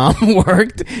tits.com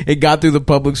worked. It got through the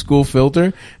public school filter,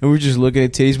 and we were just looking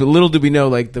at titties. But little did we know,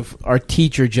 like our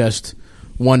teacher just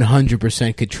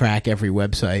 100% could track every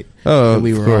website Oh, that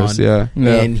we of were course, on. yeah.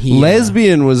 And he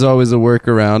Lesbian was always a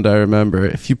workaround, I remember.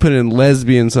 If you put in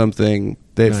lesbian something,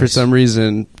 they for Nice. some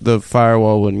reason the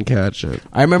firewall wouldn't catch it.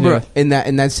 I remember Yeah. in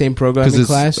that same Because programming it's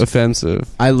class, offensive.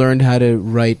 I learned how to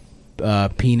write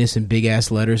penis in big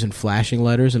ass letters and flashing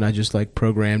letters, and I just like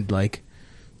programmed like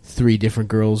 3 different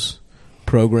girls'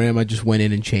 program. I just went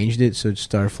in and changed it so it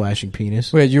started flashing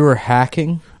penis. Wait, you were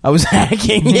hacking? I was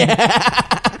hacking. Yeah,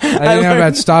 I didn't know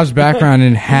about Stav's background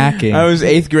in hacking. I was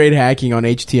 8th grade hacking on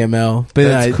HTML, but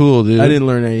That's cool, dude. I didn't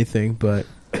learn anything. But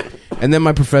and then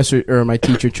my professor or my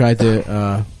teacher tried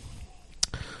to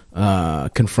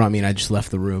confront me, and I just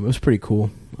left the room. It was pretty cool.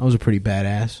 I was a pretty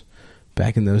badass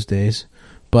back in those days.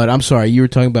 But I'm sorry, you were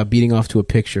talking about beating off to a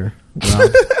picture.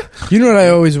 Rob. You know what I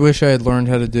always wish I had learned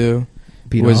how to do?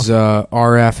 Beat was off?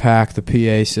 RF hack the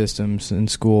PA systems in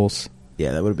schools.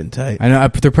 Yeah, that would have been tight. I know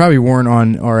there probably weren't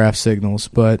on RF signals,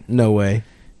 but No way.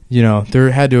 you know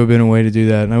there had to have been a way to do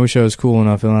that. And I wish I was cool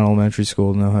enough in elementary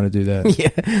school to know how to do that.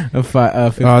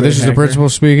 Yeah. This is the principal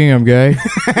speaking. I'm gay.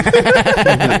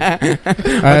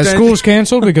 School's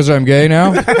canceled because I'm gay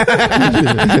now.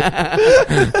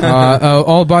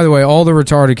 By the way, all the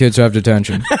retarded kids have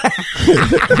detention.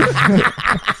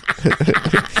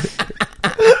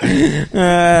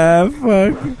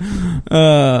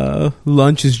 Fuck.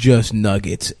 Lunch is just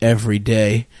nuggets every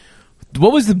day.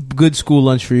 What was the good school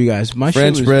lunch for you guys? My shit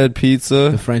French was bread the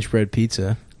pizza. French bread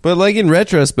pizza. But like in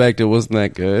retrospect, it wasn't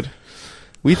that good.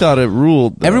 We thought it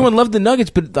ruled, though. Everyone loved the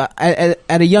nuggets, but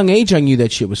at a young age, I knew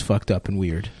that shit was fucked up and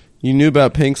weird. You knew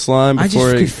about pink slime I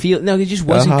before just could it... feel it just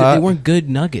wasn't good. hot. They weren't good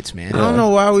nuggets, man. I don't know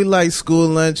why we like school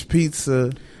lunch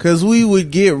pizza. Because we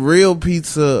would get real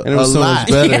pizza And it was a so lot.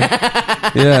 much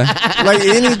better. Yeah. Like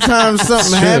anytime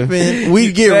something happened,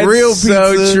 we'd get That's real pizza.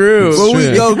 so true. But we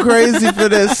True. go crazy for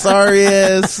that sorry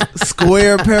ass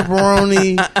square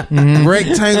pepperoni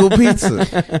rectangle pizza.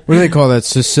 What do they call that?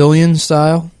 Sicilian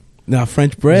style? No,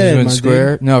 French bread. Even my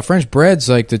square? dude. No, French bread's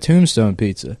like the Tombstone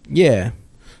pizza. Yeah.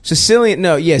 Sicilian.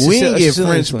 No, yes. We didn't get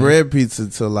Sicilian French one. bread pizza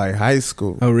till like high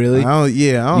school. Oh, really? I don't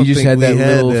You just think had we that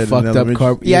little that in fucked up elementary-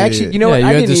 carb. Yeah, actually, you know Yeah, what? you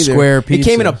I had didn't the either. square It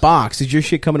came in a pizza. box. Did your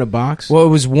shit come in a box? Well, it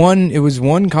was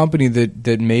one company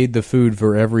that made the food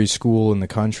for every school in the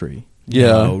country.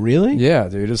 Yeah. Oh, really? Yeah,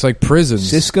 dude, it's like prisons.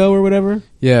 Cisco or whatever?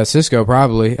 Yeah, Cisco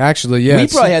probably. Actually, yeah. We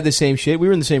probably had the same shit. We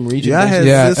were in the same region. Yeah, I had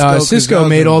yeah, Cisco 'cause I Cisco was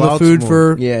made in all the food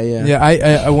Baltimore. for. Yeah, yeah.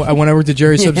 Yeah, when I worked at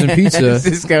Jerry Subs and Pizza.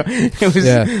 Cisco. It was,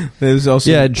 Yeah. It was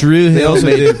also. Yeah, Drew They Hill also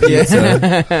made did.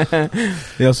 pizza. Yeah.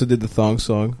 They also did the thong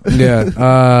song.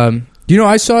 Yeah. You know,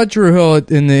 I saw Drew Hill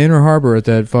in the Inner Harbor at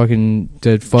that fudge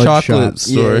Chocolate shop.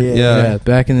 store. Yeah, Yeah. Yeah,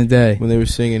 back in the day. When they were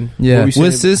singing. Yeah. What were we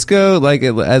Was singing? Cisco like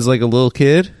as like a little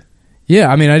kid? Yeah,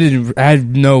 I mean, I had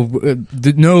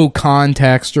no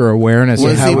context or awareness.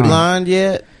 Was of he how blind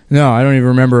yet? No, I don't even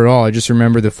remember at all. I just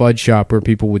remember the fudge shop where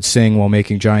people would sing while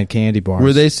making giant candy bars.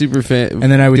 Were they super fan?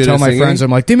 And then I would tell my friends, I'm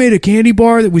like, they made a candy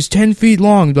bar that was 10 feet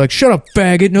long. They'd be like, shut up,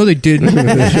 faggot. No, they didn't.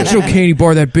 There's no candy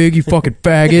bar that big, you fucking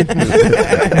faggot.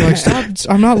 I'm like, stop.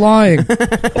 I'm not lying.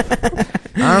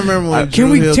 I remember when Can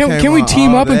we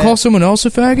team up and call someone else a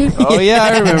faggot? Oh yeah,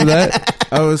 I remember that.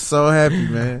 I was so happy,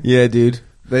 man. Yeah, dude.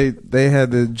 They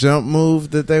had the jump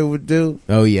move that they would do.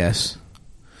 Oh yes,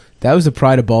 that was the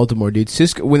pride of Baltimore, dude.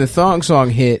 Cisco, when the thong song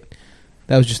hit,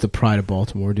 that was just the pride of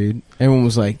Baltimore, dude. Everyone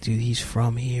was like, "Dude, he's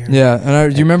from here." Yeah,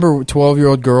 and do you remember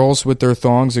 12-year-old girls with their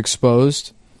thongs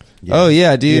exposed? Yeah. Oh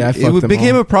yeah, dude. Yeah, I fucked it them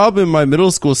became all. a problem in my middle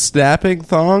school. Snapping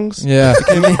thongs. Yeah.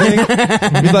 Became a thing.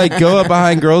 You'd like go up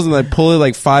behind girls and like pull it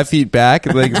like 5 feet back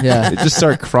and like Yeah. just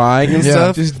start crying and Yeah.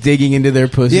 stuff. Just digging into their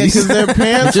pussies. Yeah, because their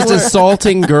pants Just were,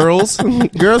 assaulting girls.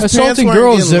 girls' Assaulting pants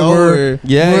girls getting that were- lower.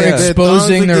 Yeah, We're yeah.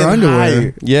 exposing Their their thongs are getting underwear.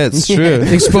 higher. Yeah, it's true.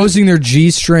 Exposing their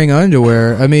G-string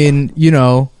underwear. I mean, you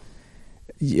know,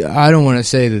 I don't want to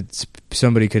say that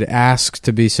somebody could ask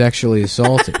to be sexually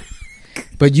assaulted,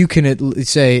 but you can at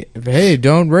least say, "Hey,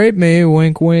 don't rape me,"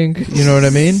 wink, wink. You know what I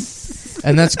mean?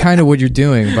 And that's kind of what you're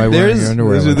doing by wearing your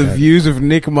underwear. Those are like the that. views of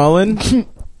Nick Mullen,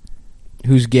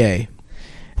 who's gay.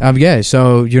 I'm gay,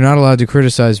 so you're not allowed to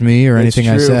criticize me or anything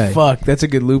I That's true. say. Fuck, that's a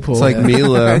good loophole. It's like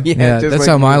Milo. Yeah, just that's like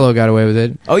how Milo got away with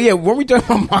it. Oh yeah, weren't we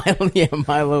talking about Milo? Yeah,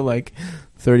 Milo like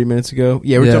 30 minutes ago.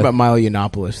 Yeah, we're Yeah. talking about Milo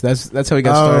Yiannopoulos. That's how he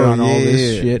got started on all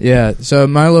this shit. Yeah, so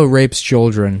Milo rapes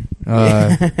children,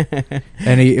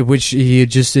 and he had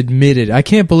just admitted. I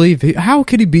can't believe how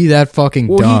could he be that fucking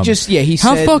Well, dumb? he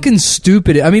How said, fucking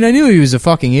stupid! I mean, I knew he was a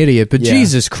fucking idiot, but Yeah.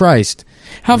 Jesus Christ,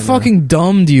 how fucking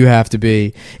dumb do you have to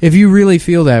be if you really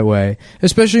feel that way?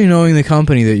 Especially knowing the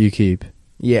company that you keep.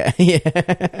 Yeah, yeah.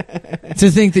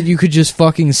 To think that you could just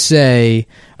fucking say,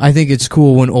 "I think it's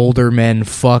cool when older men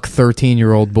fuck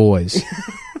 13-year-old boys."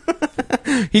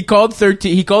 He called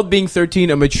being 13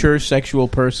 a mature sexual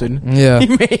person. Yeah.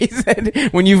 He said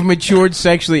when you've matured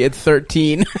sexually at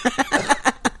 13.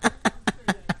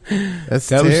 That's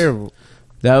That was- terrible.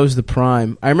 That was the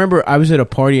prime. I remember I was at a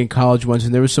party in college once,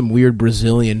 and there was some weird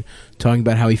Brazilian talking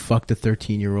about how he fucked a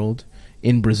 13-year-old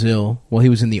in Brazil while he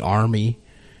was in the army.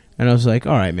 And I was like,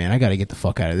 all right, man, I got to get the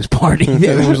fuck out of this party.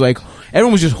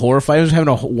 Everyone was just horrified. I was having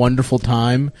a wonderful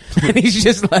time. And he's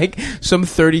just like some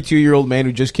 32-year-old man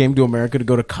who just came to America to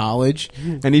go to college.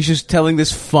 And he's just telling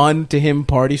this fun to him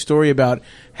party story about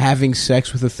having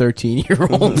sex with a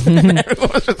 13-year-old. And everyone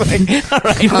was just like, all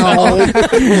right,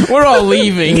 no, we're all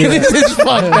leaving. This is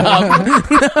fucked up.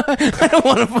 I don't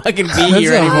want to fucking be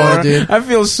here not anymore. hard, dude. I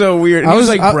feel so weird. And he was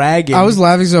like bragging. I was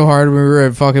laughing so hard when we were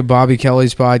at fucking Bobby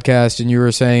Kelly's podcast, and you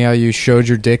were saying how you showed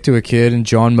your dick to a kid, and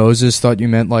John Moses thought you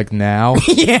meant like now.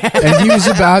 Yeah. And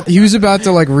he was about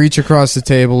to like reach across the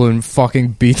table and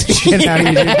fucking beat the shit out of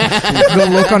you. The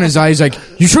look on his eye, he's like,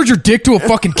 "You showed your dick to a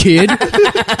fucking kid?"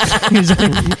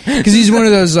 Because he's one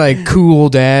of those like cool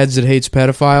dads that hates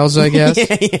pedophiles, I guess.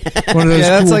 One of those Yeah,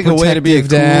 that's cool, like a way to be a cool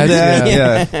protective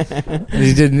dad. dads. Yeah.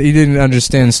 He didn't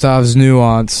understand Stav's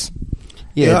nuance.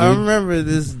 Yeah, I dude. remember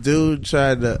this dude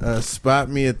tried to spot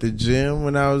me at the gym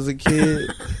when I was a kid,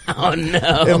 Oh no!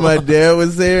 and my dad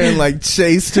was there and like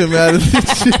chased him out of the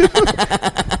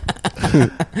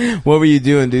gym. What were you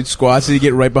doing, dude? Squats? Did he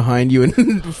get right behind you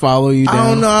and follow you down? I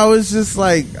don't know. I was just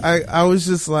like I was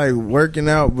just like working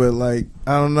out, but like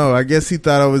I don't know. I guess he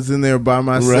thought I was in there by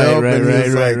myself. Right, and he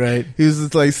was right, like, right. He was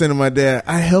just like saying to my dad,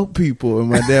 "I help people," and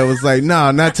my dad was like,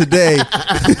 "No, not today."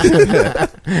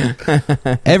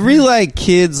 Every like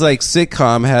kids like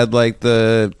sitcom had like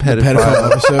the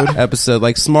pedophile episode,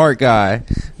 like Smart Guy.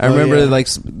 I remember yeah. like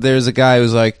there's a guy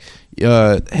who's like,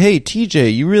 "Hey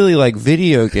TJ, you really like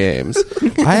video games?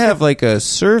 I have like a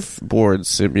surfboard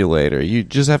simulator. You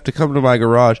just have to come to my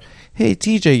garage." Hey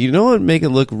TJ, you know what would make it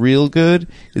look real good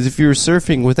is if you were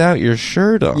surfing without your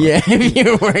shirt on. Yeah, if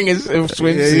you were wearing a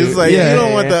swimsuit. Yeah, he was like, Yeah. "You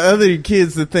don't want the other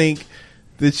kids to think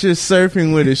that you're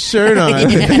surfing with a shirt on."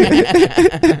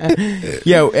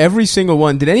 Yeah, every single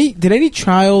one. Did any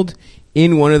child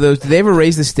in one of those? Did they ever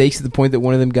raise the stakes to the point that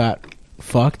one of them got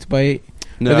fucked by?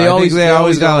 No, Or they always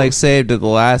got go- like saved at the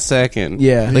last second.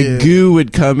 Yeah. Like Yeah. Goo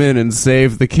would come in and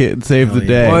save the kid, save the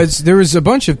day. Well, there was a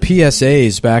bunch of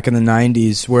PSAs back in the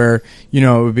 90s where, you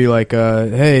know, it would be like,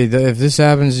 hey, if this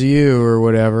happens to you or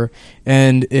whatever.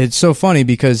 And it's so funny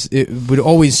because it would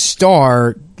always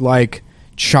star, like,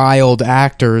 child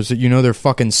actors, their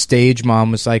fucking stage mom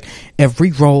was like,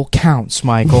 every role counts,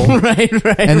 Michael. right.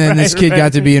 And then this kid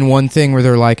got to be in one thing where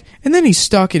they're like, and then he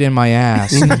stuck it in my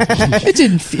ass.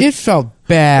 It felt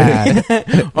bad.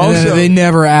 Also, they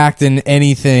never act in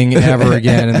anything ever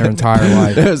again in their entire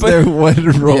life. That was their one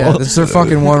role. Yeah, that's their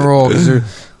fucking one role, because their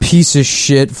piece of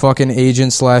shit fucking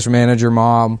agent/manager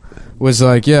mom was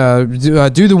like, do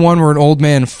the one where an old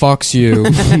man fucks you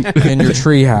in your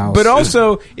treehouse. But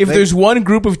also, if there's one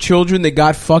group of children that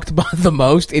got fucked by the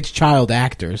most, it's child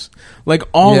actors. Like,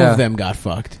 all of them got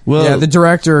fucked. Well, yeah, the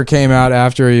director came out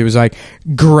after. He was like,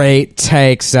 great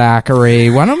take,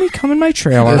 Zachary. Why don't we come in my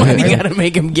trailer? Why do you gotta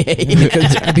make him gay?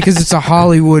 because it's a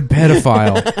Hollywood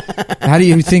pedophile. How do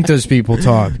you think those people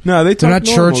talk? No, they're not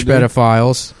normal, church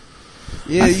pedophiles.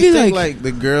 Yeah, you think like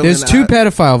the girl. There's two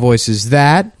pedophile voices.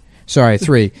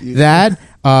 Three. That,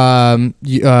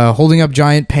 holding up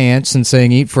giant pants and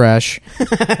saying "eat fresh,"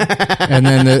 and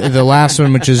then the last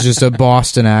one, which is just a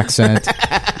Boston accent.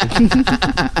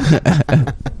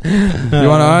 You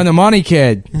want to earn the money,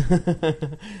 kid?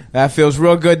 That feels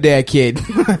real good there, kid.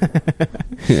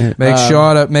 Make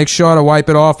sure to wipe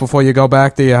it off before you go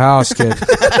back to your house, kid.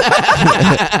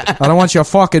 I don't want your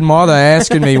fucking mother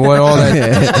asking me what all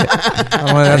that. I'm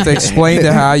gonna have to explain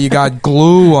to her you got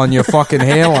glue on your fucking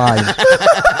hairline.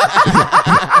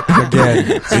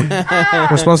 Again,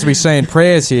 we're supposed to be saying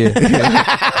prayers here.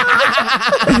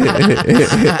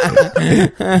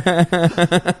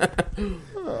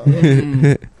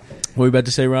 What were you about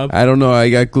to say, Rob? I don't know. I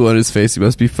got glue on his face. He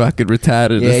must be fucking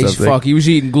retarded. Yeah, he's fuck. He was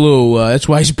eating glue. That's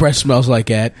why his breath smells like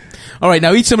that. All right,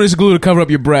 now eat some of this glue to cover up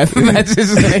your breath. That's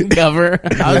his cover.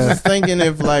 I was just thinking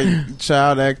if like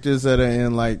child actors that are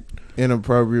in like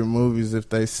inappropriate movies, if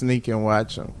they sneak and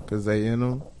watch them because they in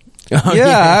them.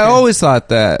 I always thought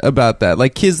that about that.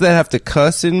 Like kids that have to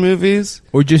cuss in movies,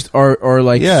 or just or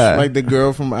like like the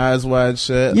girl from Eyes Wide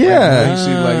Shut. Yeah, like,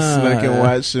 she like snuck and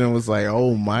watched it and was like,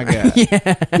 "Oh my god."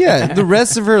 Yeah. The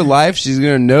rest of her life, she's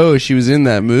gonna know she was in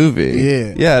that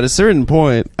movie. Yeah. At a certain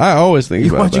point, I always think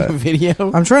about watching that. a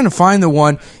video. I'm trying to find the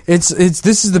one. It's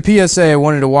this is the PSA I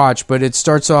wanted to watch, but it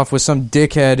starts off with some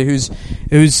dickhead who's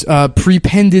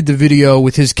prepended the video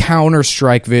with his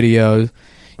Counter-Strike video.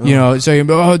 Saying,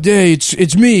 "Oh, hey,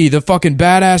 it's me, the fucking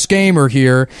badass gamer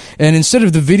here." And instead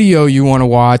of the video you want to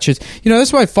watch, it's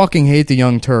that's why I fucking hate the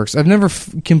Young Turks. I've never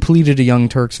completed a Young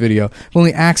Turks video. I've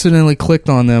only accidentally clicked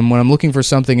on them when I'm looking for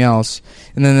something else,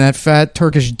 and then that fat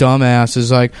Turkish dumbass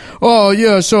is like, "Oh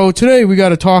yeah, so today we got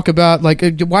to talk about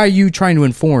like why are you trying to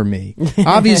inform me?"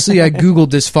 Obviously, I googled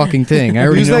this fucking thing. I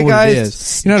already Who's know that what guy? it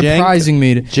is. You're not apprising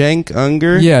me to Jank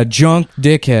Unger. Yeah, Junk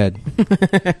Dickhead.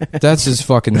 That's his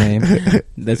fucking name.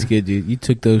 That's good, dude. You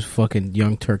took those fucking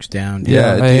Young Turks down.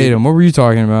 Yeah, I hate them. What were you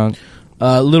talking about?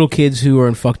 Little kids who are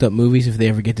in fucked up movies, if they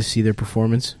ever get to see their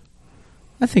performance.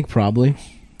 I think probably.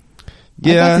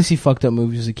 I got to see fucked up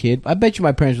movies as a kid. I bet you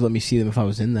my parents would let me see them if I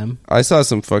was in them. I saw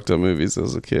some fucked up movies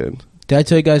as a kid. Did I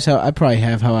tell you guys how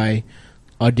I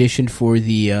auditioned for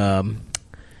the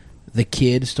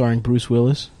Kid starring Bruce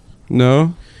Willis?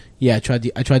 No. Yeah, I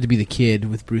tried to be the Kid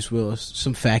with Bruce Willis,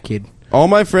 some fat kid. All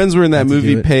my friends were in that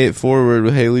movie Pay It Forward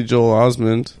with Haley Joel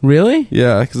Osment. Really?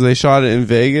 Yeah, because they shot it in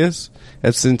Vegas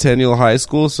at Centennial High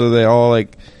School, so they all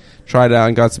like tried out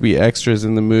and got to be extras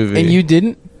in the movie. And you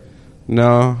didn't?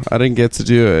 No, I didn't get to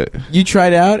do it. You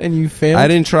tried out and you failed? I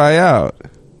didn't try out.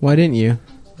 Why didn't you?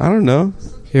 I don't know.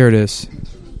 Here it is.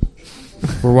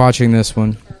 We're watching this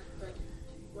one.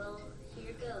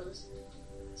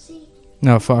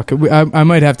 No, fuck. I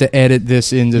might have to edit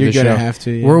this into the show. You're going to have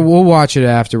to, yeah. We'll watch it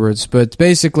afterwards. But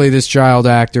basically, this child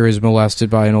actor is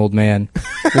molested by an old man.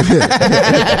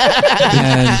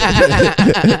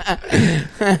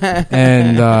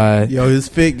 Yo, his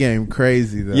fit game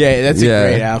crazy, though. Yeah, that's a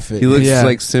great outfit. He looks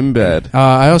like Sinbad.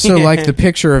 I also like the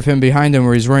picture of him behind him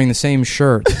where he's wearing the same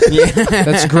shirt.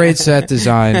 That's great set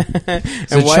design. And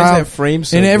why is that frame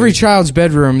so in every big? child's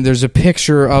bedroom, there's a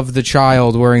picture of the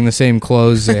child wearing the same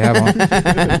clothes they have on.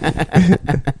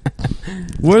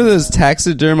 What are those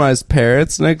taxidermized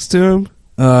parrots next to him?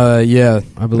 Yeah,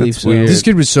 I believe That's so. weird. This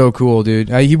kid was so cool, dude.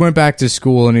 He went back to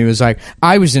school and he was like,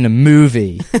 "I was in a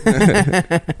movie."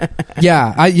 My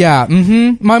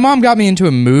mom got me into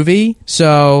a movie,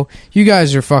 so you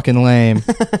guys are fucking lame.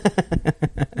 And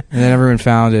then everyone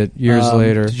found it years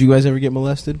later. Did you guys ever get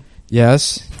molested?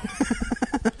 Yes,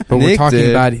 but we're Nick talking did.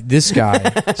 about this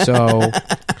guy. So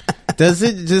Does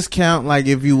it just count like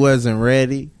if you wasn't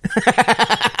ready?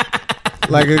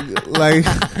 like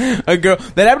A girl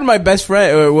that happened to my best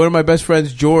friend. One of my best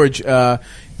friends, George.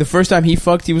 The first time he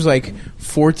fucked, he was like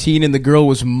 14, and the girl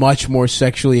was much more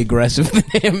sexually aggressive than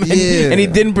him. Yeah. And he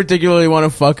didn't particularly want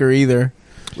to fuck her either.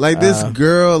 Like this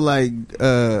girl, like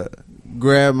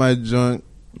grabbed my joint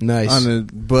Nice. on a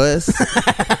bus,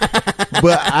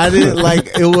 but I didn't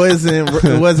like. It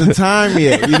wasn't time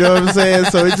yet. You know what I'm saying?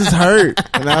 So it just hurt,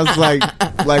 and I was like,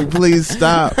 please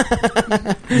stop.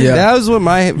 Yeah. That was what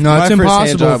my No, my it's first hand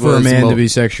impossible job for a was. man to be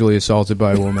sexually assaulted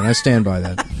by a woman. I stand by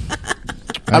that.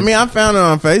 I mean, I found it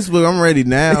on Facebook. I'm ready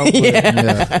now. But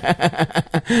Yeah.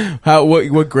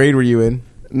 What grade were you in?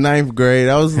 9th grade.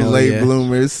 I was a Hell late yeah.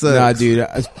 bloomer. It sucks. Nah, dude.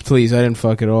 Please, I didn't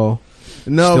fuck at all.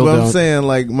 No, Still but I'm don't. saying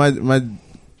like my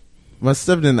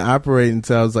stuff didn't operate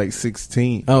until I was like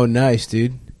 16. Oh, nice,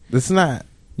 dude. It's not.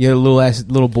 You had a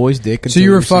little boy's dick. So until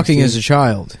you were were fucking 16. as a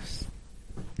child.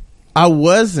 I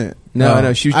wasn't.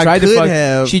 No. She I tried to could fuck.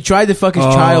 have. She tried to fuck his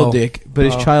Oh. child dick, but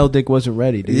his child dick wasn't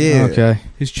ready, dude. Yeah. Okay.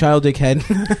 His child dick had.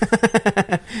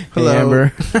 Hello. Hey,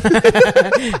 Amber.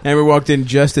 Amber walked in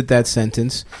just at that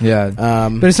sentence. Yeah.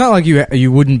 Um, But it's not like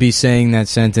you wouldn't be saying that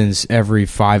sentence every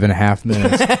 5.5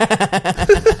 minutes.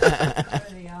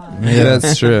 Yeah,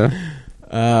 that's true.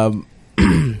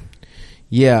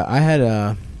 yeah, I had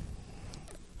a.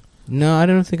 No, I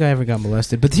don't think I ever got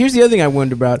molested. But here's the other thing I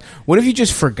wondered about: what if you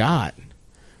just forgot?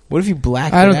 What if you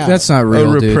blacked I it don't. out? That's not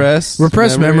real, dude.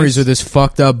 Repressed memories are this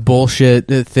fucked up bullshit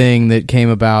thing that came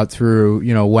about through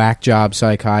whack job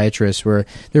psychiatrists, where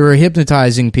they were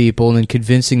hypnotizing people and then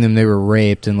convincing them they were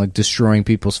raped and like destroying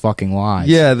people's fucking lives.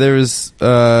 Yeah, there was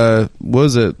what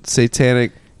was it?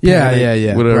 Satanic. Yeah, panic,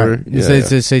 yeah. Whatever. Right. Yeah,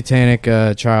 It's a satanic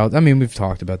child. I mean, we've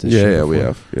talked about this. yeah, shit yeah, we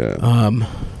before. have. Yeah.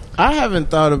 I haven't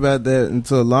thought about that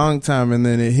until a long time, and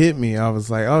then it hit me. I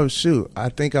was like, "Oh shoot! I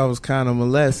think I was kind of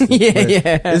molested." Yeah, But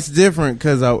yeah. It's different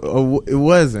because it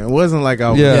wasn't. It wasn't like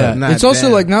I was. Yeah. Not It's also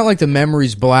down. like not like the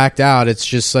memory's blacked out. It's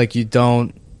just like you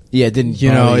don't. Yeah, it didn't. It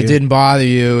bother didn't bother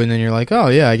you, and then you're like, oh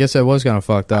yeah, I guess I was kind of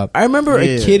fucked up. I remember a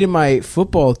Yeah. kid on my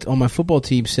football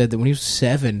team said that when he was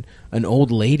 7, an old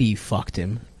lady fucked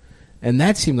him, and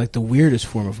that seemed like the weirdest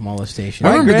form of molestation.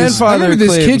 My I remember this grandfather kid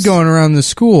claims- going around the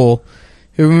school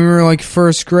when we were like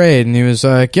first grade, and he was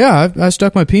like, "Yeah, I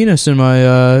stuck my penis in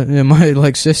my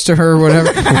like sister or whatever."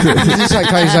 he's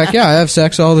like, "Yeah, I have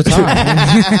sex all the time."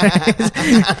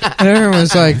 And everyone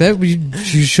was like, "That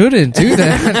you shouldn't do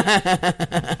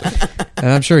that." And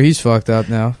I'm sure he's fucked up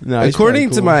now. No, he's According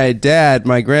probably to cool. my dad,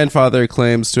 my grandfather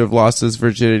claims to have lost his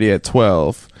virginity at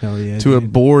 12 Hell yeah, to a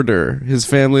dude. boarder. His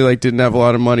family didn't have a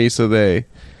lot of money, so they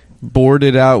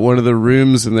boarded out one of the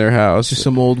rooms in their house. Just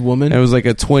some old woman. And it was like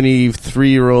a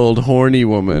 23-year-old horny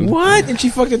woman. What? And she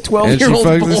fucked a And 12-year-old she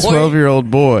fucked this boy?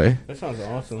 12-year-old boy. That sounds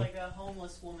awesome. Like a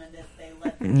homeless woman that they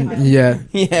let. Yeah,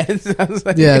 Yeah, it sounds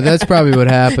like yeah, that's probably what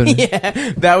happened.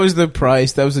 yeah, that was the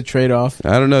price. That was the trade-off.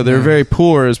 I don't know. They were very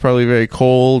poor. It was probably very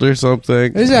cold or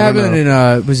something. This I don't happened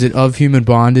know. in was it Of Human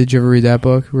Bondage? You ever read that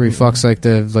book where he fucks like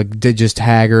just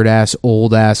haggard ass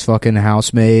old ass fucking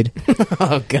housemaid,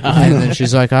 Oh God! and then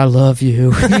she's like, "I love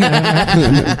you."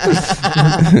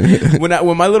 when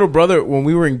my little brother, when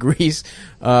we were in Greece,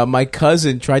 my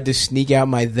cousin tried to sneak out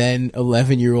my then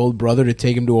 11-year-old brother to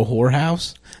take him to a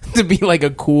whorehouse to be like a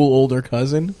cool older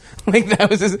cousin. Like that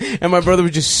was his, and my brother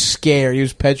was just scared. He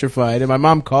was petrified. And my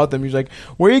mom called him. He was like,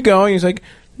 "Where are you going?" He was like,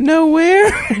 "Nowhere."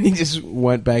 And he just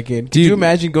went back in. Could Dude. you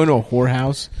imagine going to a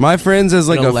whorehouse? My friends, as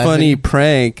like At a 11. funny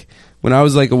prank, when I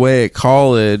was like away at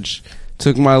college,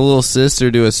 took my little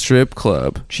sister to a strip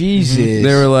club. Jesus.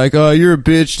 They were like, "Oh, you're a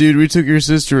bitch, dude. We took your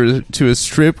sister to a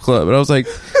strip club." And I was like,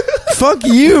 "Fuck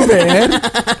you, man.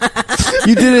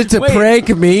 You did it to Wait.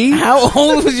 prank me." How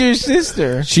old was your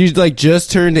sister? She like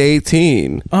just turned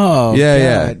 18. Oh, Yeah, God.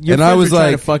 yeah. Your And I friends was were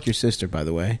trying like- to fuck your sister, by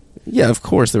the way. Yeah, of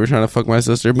course they were trying to fuck my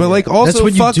sister, but like also That's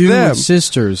what you fuck do them. with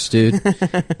sisters, dude.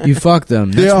 You fuck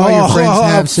them. That's Yeah, why your friends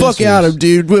have sisters. fuck out him,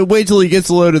 dude. Wait till he gets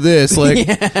a load of this. Like,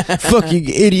 fucking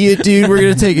idiot, dude. We're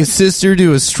gonna take his sister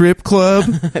to a strip club.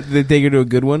 Did they take her to a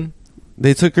good one?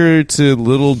 They took her to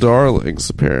Little Darlings,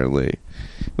 apparently.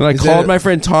 Then I Is called that- my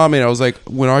friend Tommy, and I was like,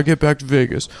 "When I get back to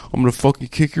Vegas, I'm gonna fucking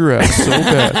kick your ass so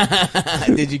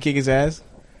bad." Did you kick his ass?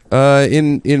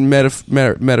 In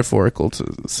metaphorical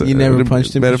You never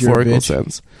punched him 'cause you're a metaphorical bitch?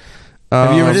 sense.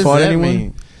 Have you What ever does fought that anyone?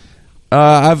 mean?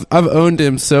 I've owned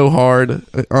him so hard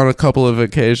on a couple of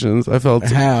occasions. I felt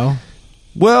How?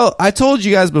 well. I told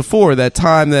you guys before that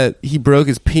time that he broke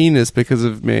his penis because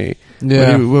of me.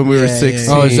 Yeah. when we were Yeah, 16.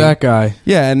 Oh, is that guy?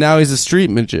 Yeah, and now he's a street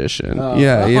magician. Oh.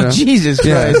 Yeah, you Oh, know. Jesus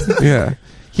Yeah, Christ. yeah.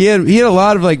 He had a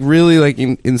lot of like really like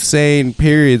insane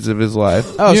periods of his life.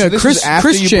 Oh, yeah, so this was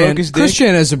after you broke his dick? Christian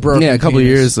has a broken. Yeah, a couple of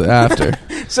penis. years after.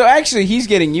 So actually, he's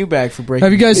getting you back for breaking.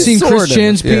 Have you guys his seen dick. Chris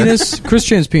Chan's Yeah. penis? Chris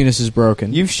Chan's penis is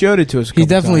broken. You've showed it to us. A He couple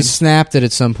definitely times. snapped it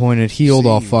at some point. It healed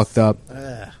all fucked up.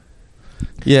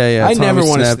 Yeah, I Tommy never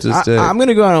want snapped his to. dick. I'm going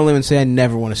to go on a limb and say I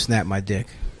never want to snap my dick.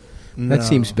 That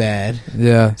seems bad.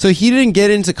 Yeah. So he didn't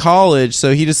get into college,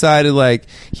 so he decided like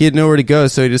he had nowhere to go,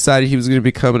 so he decided he was going to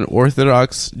become an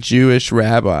Orthodox Jewish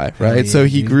rabbi, right? Yeah, so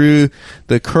he grew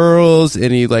the curls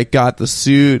and he like got the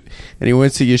suit and he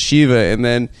went to yeshiva, and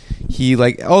then he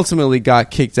like ultimately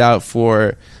got kicked out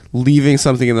for leaving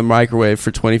something in the microwave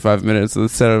for 25 minutes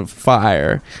instead of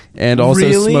fire, and also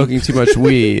Really? smoking too much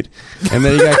weed. And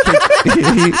then he got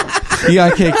kicked, he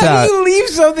got kicked How out. do you leave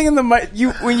something in the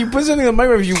when you put something in the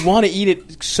microwave, you want to eat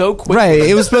it so quickly. Right,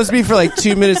 it was supposed to be for like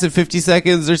 2 minutes and 50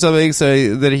 seconds or something,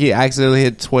 so that he accidentally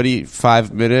hit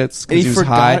 25 minutes And because he he was forgot,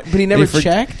 high. but he never And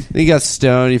checked? He got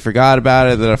stoned, he forgot about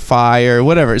it, then a fire,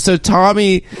 whatever. So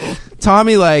Tommy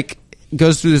like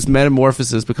goes through this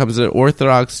metamorphosis, becomes an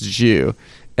Orthodox Jew,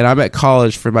 and I'm at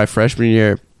college for my freshman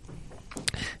year,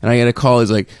 and I get a call,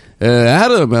 he's like,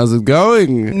 Adam, how's it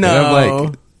going? No. And I'm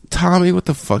like, Tommy, what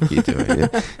the fuck are you doing?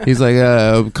 He's like,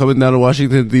 I'm coming down to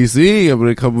Washington, D.C. I'm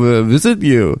going to come visit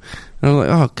you. And I'm like,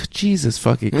 oh, Jesus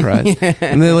fucking Christ.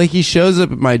 And then, like, he shows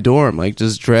up at my dorm, like,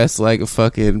 just dressed like a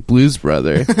fucking Blues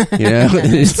Brother. You know?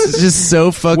 And it's just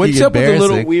so fucking What's up with the embarrassing.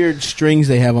 little weird strings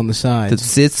they have on the The sides?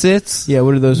 sits? Yeah,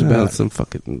 what are those No, about? it's some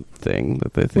fucking thing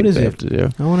that they What think is they it? have to do.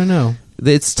 I want to know.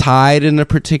 It's tied in a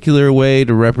particular way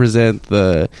to represent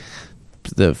the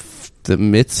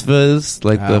mitzvahs,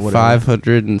 like the Whatever.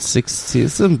 560.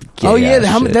 Some gay Oh yeah,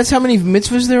 ass shit. that's how many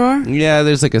mitzvahs there are. Yeah,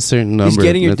 there's like a certain number. Is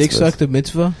getting of your dick mitzvahs. sucked a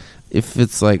mitzvah? If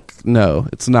it's like, no,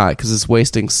 it's not, because it's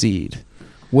wasting seed.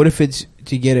 What if it's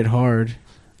to get it hard?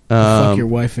 Fuck your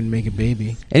wife and make a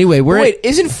baby. Anyway, Wait,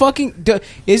 isn't fucking?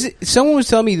 Is it? Someone was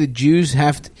telling me the Jews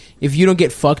have to. If you don't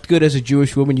get fucked good as a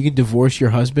Jewish woman, you can divorce your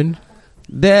husband.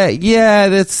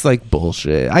 that's like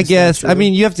bullshit. I guess. I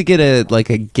mean, you have to get a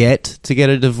get to get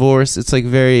a divorce. It's like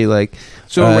very like.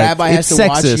 So a rabbi has it's to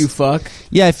watch sexist. you fuck.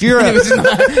 Yeah, if you're And if it's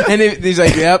not- and if he's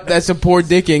like, "Yep, that's a poor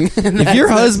dicking." if your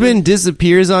husband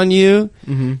disappears on you,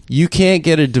 Mm-hmm. you can't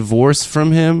get a divorce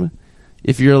from him.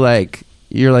 If you're like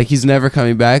he's never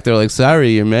coming back. They're like,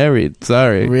 sorry, you're married.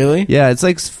 Sorry. Really? Yeah, it's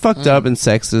like fucked up and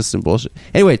sexist and bullshit.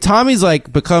 Anyway, Tommy's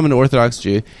like become an Orthodox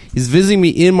Jew. He's visiting me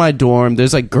in my dorm.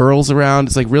 There's like girls around.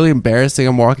 It's like really embarrassing.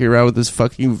 I'm walking around with this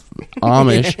fucking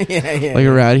Amish like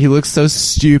around. He looks so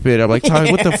stupid. I'm like,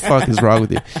 Tommy, what the fuck is wrong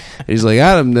with you? And he's like,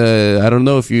 Adam, I don't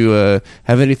know if you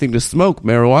have anything to smoke,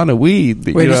 marijuana, weed.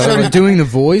 Wait, You he know? started doing the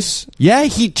voice? Yeah,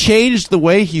 he changed the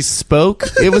way he spoke.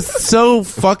 It was so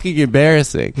fucking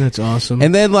embarrassing. That's awesome.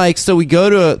 And then, like, so we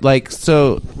go to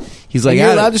so he's like, Are you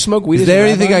 "Adam, allowed to smoke weed Is as a there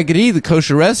anything rabbi?" I could eat? The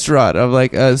kosher restaurant." I'm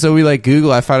like, so we like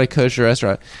Google. I find a kosher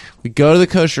restaurant. We go to the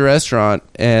kosher restaurant,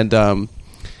 and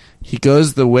he goes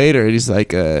to the waiter, and he's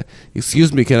like,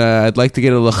 "Excuse me, I'd like to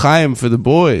get a l'chaim for the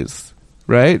boys."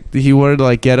 Right? He wanted to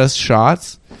like get us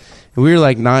shots, and we were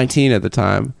like 19 at the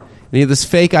time. And he had this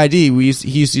fake ID he used to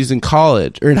use in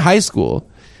college or in high school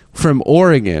from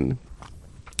Oregon.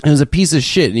 It was a piece of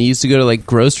shit, and he used to go to like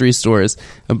grocery stores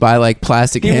and buy like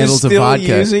plastic He was handles of still vodka.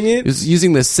 using it? He was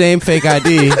using the same fake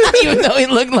ID, Even though he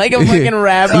looked like a fucking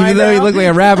rabbi. even though he now? looked like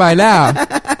a rabbi now.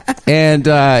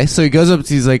 And so he goes up.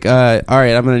 He's like, "All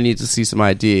right, I'm gonna need to see some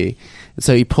ID." And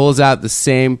so he pulls out the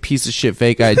same piece of shit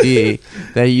fake ID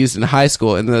that he used in high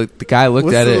school, and the guy looked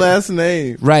What's at the it. last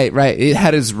name? Right. It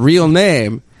had his real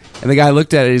name, and the guy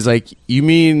looked at it. He's like, "You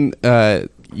mean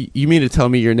to tell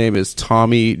me your name is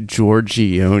Tommy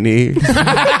Giorgione?"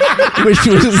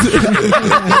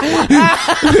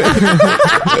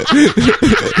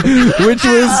 which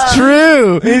was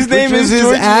true. His name Which was is his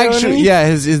Giorgione? actual. Yeah,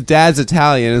 his dad's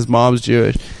Italian, his mom's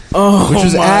Jewish. Oh, Which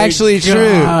was my actually God.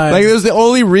 true. Like it was the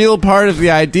only real part of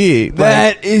the ID.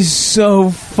 That is so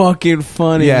fucking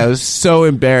funny. Yeah, it was so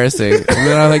embarrassing. And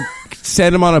then I like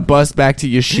sent him on a bus back to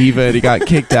yeshiva, and he got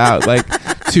kicked out like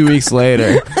 2 weeks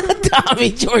later.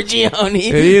 Tommy Giorgione,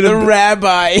 he had the a-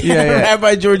 rabbi. Yeah.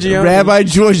 Rabbi Giorgione. Rabbi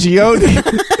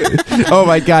Giorgione. Oh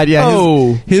my God!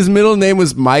 Yeah, his middle name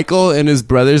was Michael, and his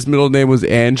brother's middle name was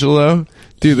Angelo.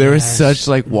 Dude, they were such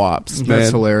like wops, man.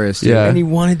 That's hilarious. Dude. Yeah. And he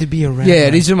wanted to be a rabbi. Yeah,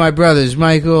 these are my brothers: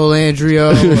 Michael,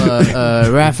 Andrio,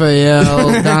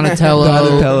 Raphael,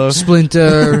 Donatello,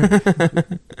 Splinter,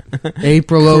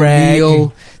 April Craig.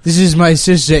 O'Neil. This is my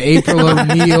sister, April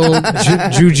O'Neil,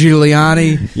 Drew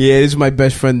Giuliani. Yeah, this is my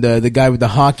best friend, the guy with the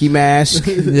hockey mask.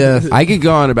 Yeah, I could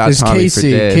go on about it's Tommy for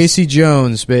Casey, days. Casey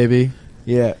Jones, baby.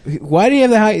 Yeah. Why did he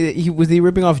have the hockey? Was he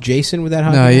ripping off Jason with that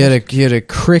hockey No, mask? he had a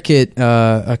cricket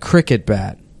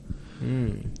bat.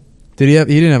 Did he have?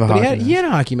 He didn't have a But hockey. he had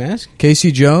a hockey mask.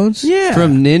 Casey Jones. Yeah.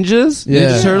 From Ninjas, Yeah.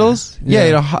 Ninja Turtles. Yeah,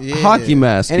 he had a hockey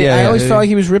mask. And yeah, I always yeah. felt like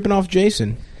he was ripping off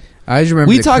Jason. I just remember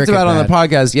We the talked cricket about on the bat.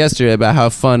 podcast yesterday about how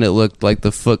fun it looked, like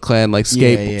the Foot Clan, like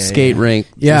skate Yeah, skate rink,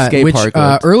 Yeah, skate which park.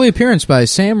 looked. early appearance by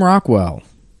Sam Rockwell.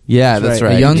 Yeah, that's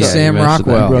right. A young Yeah, Sam you mentioned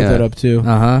Rockwell. I brought Yeah. that up too.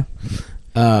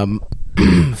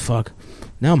 Fuck.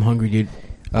 Now I'm hungry, dude.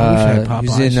 I wish I had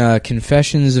He's Popeyes. in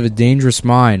Confessions of a Dangerous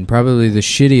Mind, probably the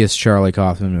shittiest Charlie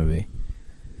Kaufman movie.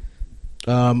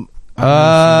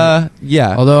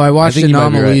 Yeah. Although I watched think you might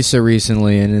be right. Anomalisa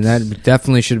recently, and that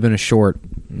definitely should have been a short,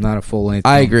 not a full length.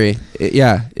 I agree.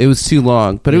 It was too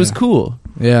long, but it was cool.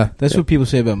 Yeah, That's what people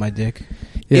say about my dick.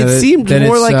 yeah, It seemed that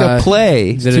more it's, like a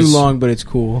play. It's that too it's- long, but it's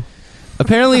cool.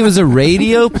 Apparently, it was a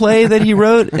radio play that he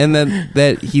wrote, and then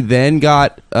that he then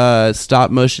got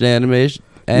stop motion animation.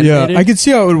 Animated. Yeah, I could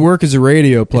see how it would work as a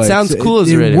radio play. It sounds cool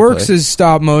as a it radio works play. as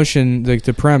stop motion, like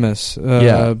the premise.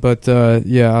 Yeah. But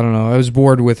yeah, I don't know. I was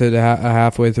bored with it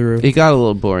halfway through, It got a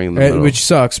little boring in the middle. which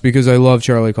sucks because I love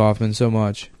Charlie Kaufman so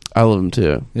much. I love him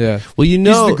too. Yeah, Well, he's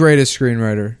the greatest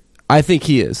screenwriter. I think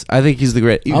he is. I think he's the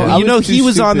great. I was too He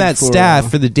was on stupid that for, staff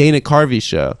for the Dana Carvey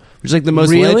show, which is like the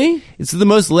most. Really? It's the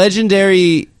most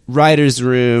legendary writers'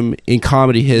 room in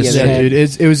comedy history. Yeah, Yeah,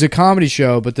 dude, it was a comedy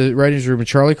show, but the writers' room: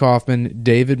 Charlie Kaufman,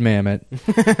 David Mamet,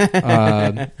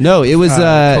 No, it was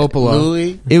Coppola.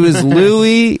 Louis. it was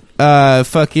Louis,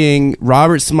 fucking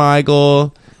Robert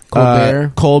Smigel,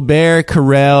 Colbert,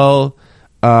 Carell,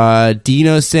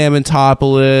 Dino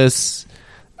Samantopoulos,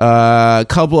 a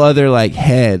couple other like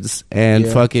heads, and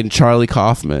fucking Charlie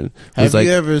Kaufman. It Have was like,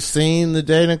 you ever seen the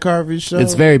Dana Carvey show?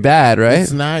 it's very bad, right?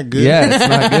 It's not good. Yeah, it's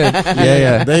not good.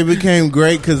 Yeah. They became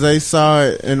great because they saw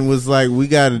it and was like, we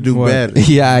got to do What? better.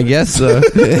 Yeah, I guess so.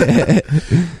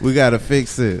 We got to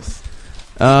fix this.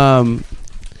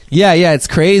 Yeah, it's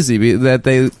crazy that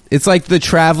it's like the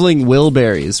traveling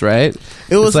Wilburys, right?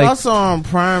 It was It's like- also on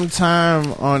prime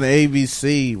time on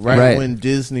ABC right Right. when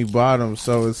Disney bought them.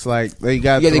 So it's like they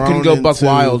got Yeah, they couldn't thrown go buck into-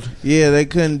 wild. Yeah, they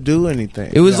couldn't do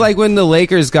anything. It was like when the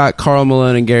Lakers got Karl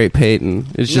Malone and Gary Payton.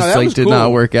 It's No, just that like was did cool.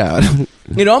 not work out.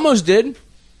 It almost did.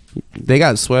 They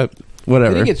got swept. They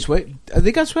Whatever. didn't get swept.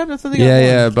 They got swept. I thought they got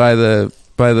Yeah, one. by the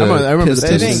I remember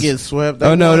Pistons. they didn't get swept. They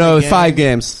Oh no, won no, the game. 5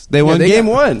 games. They won they game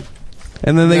got- 1,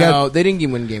 and then they No, got. they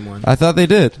didn't win game one. I thought they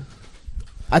did.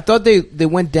 I thought they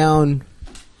went down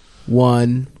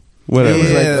one. Whatever.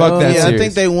 Yeah, Fuck that yeah, series. I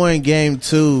think they won game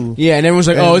 2. Yeah, and everyone's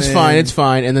like, And "Oh, it's then- fine, it's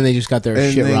fine," and then they just got their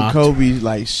And shit then rocked. Kobe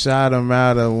like shot him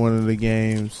out of one of the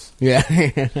games. Yeah.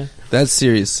 that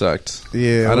series sucked.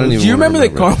 Yeah, I don't even. Do you remember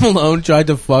that remember. Karl Malone tried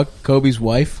to fuck Kobe's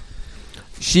wife?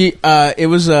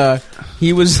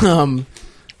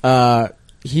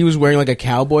 He was wearing like a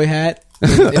cowboy hat in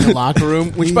the locker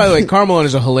room. Which, by the way, Karl Malone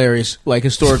is a hilarious, like,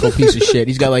 historical piece of shit.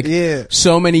 He's got like Yeah.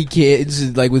 so many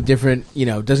kids, like with different,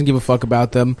 doesn't give a fuck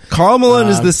about them. Karl Malone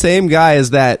is the same guy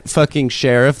as that fucking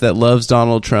sheriff that loves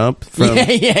Donald Trump. From,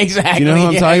 yeah, exactly. You know who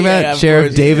I'm Yeah, talking yeah, about? of Sheriff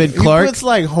course. David He Clark. puts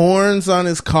like horns on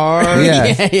his car.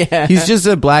 Yeah. yeah. He's just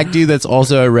a black dude that's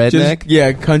also a redneck.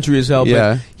 Just, country as hell.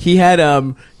 Yeah. But he had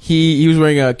he was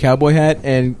wearing a cowboy hat,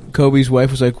 and Kobe's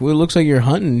wife was like, "Well, it looks like you're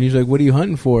hunting." He's like, "What are you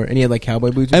hunting for?" And he had like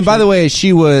cowboy boots. And by the way,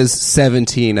 she was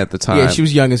 17 at the time. yeah, she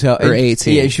was young as hell, Or And-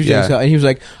 18, Yeah, she was young yeah. as hell, and he was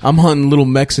like, "I'm hunting little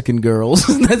Mexican girls."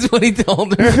 That's what he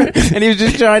told her, and he was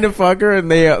just trying to fuck her,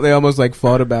 and they almost like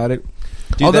fought about it.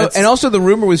 Dude, that's- and also the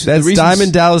rumor was That's the reason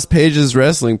Diamond Dallas Page's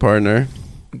wrestling partner.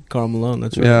 Karl Malone.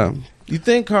 That's right. Yeah. You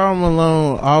think Karl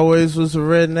Malone always was a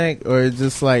redneck, or it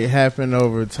just like happened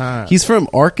over time? He's from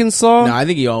Arkansas? No, I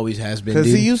think he always has been. Because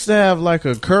Dude. he used to have like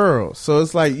a curl, so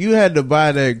it's like you had to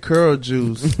buy that curl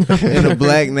juice in a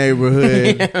black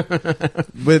neighborhood,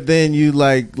 but then you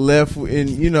like left in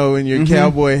in your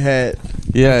cowboy hat,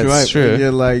 Yeah, it's true. in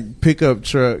your like pickup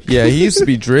truck. Yeah, he used to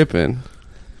be dripping.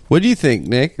 What do you think,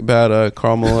 Nick, about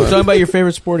Karl We're Malone? talking about your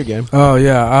favorite sport again. Oh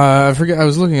yeah, I forget. I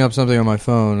was looking up something on my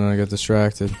phone and I got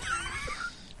distracted.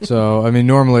 So I mean,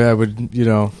 normally I would,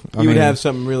 You would have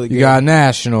something really good. You got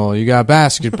national, you got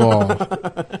basketball,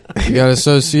 you got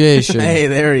association. Hey,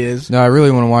 there he is. No, I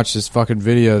really want to watch this fucking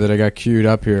video that I got queued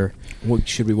up here. What,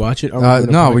 should we watch it?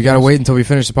 No, we got to wait until we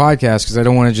finish the podcast because I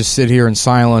don't want to just sit here in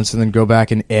silence and then go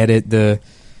back and edit the.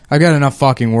 I got enough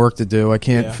fucking work to do. I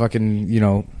can't fucking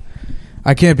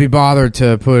I can't be bothered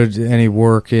to put any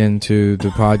work into the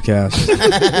podcast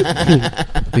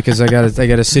because I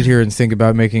gotta sit here and think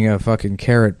about making a fucking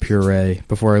carrot puree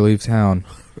before I leave town.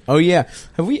 Oh yeah,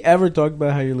 have we ever talked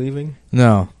about how you're leaving?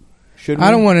 No, Should I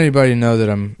don't want anybody to know that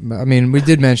I'm. I mean, we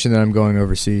did mention that I'm going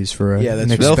overseas for Yeah, an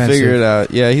that's They'll expensive. figure it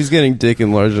out. Yeah, he's getting dick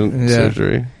enlargement Yeah.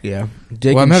 surgery. Yeah,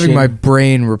 Dick Well, I'm and having shit. my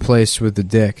brain replaced with the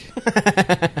dick.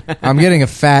 I'm getting a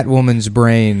fat woman's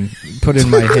brain put in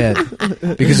my head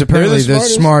because apparently the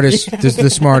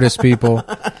smartest people.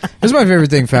 This is my favorite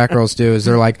thing fat girls do is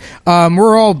they're like,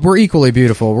 we're equally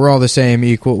beautiful. We're all the same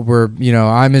equal.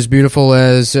 I'm as beautiful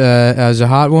as a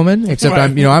hot woman, except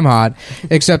I'm hot,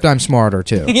 except I'm smarter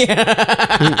too.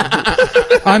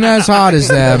 I'm as hot as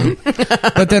them,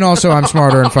 but then also I'm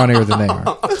smarter and funnier than they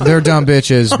are. They're dumb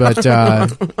bitches,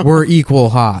 but we're equal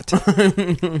hot.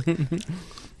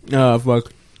 Oh,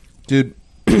 fuck. Dude,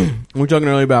 we were talking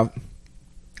earlier about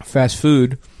fast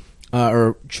food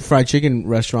or fried chicken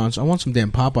restaurants. I want some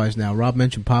damn Popeyes now. Rob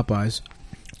mentioned Popeyes.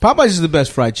 Popeyes is the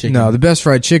best fried chicken. No, the best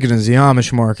fried chicken is the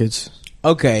Amish markets.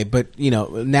 Okay, but,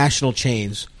 national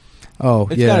chains. Oh,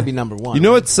 It's yeah. got to be number one. You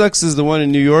know what sucks is the one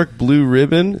in New York, Blue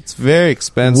Ribbon. It's very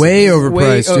expensive. Way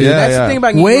overpriced, dude. Yeah, That's yeah. the thing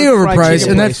about New Way York fried overpriced, chicken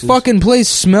and that places. fucking place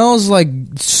smells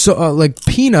like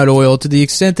peanut oil to the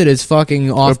extent that it's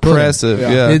fucking off-putting. Oppressive.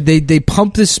 Yeah. They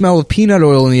pump the smell of peanut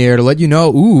oil in the air to let you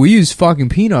know, ooh, we use fucking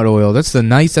peanut oil. That's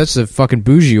the fucking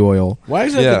bougie oil. Why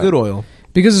is that Yeah. the good oil?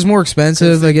 Because it's more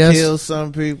expensive, I guess. Kill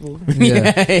some people.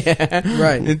 Yeah.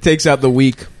 Right. It takes out the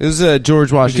weak. It was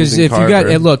George Washington Because if Carver.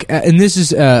 you got look, and this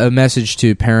is a message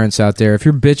to parents out there: if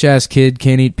your bitch ass kid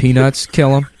can't eat peanuts,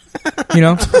 kill him.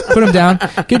 Put him down.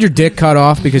 Get your dick cut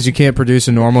off because you can't produce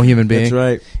a normal human being. That's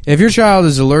right. If your child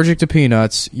is allergic to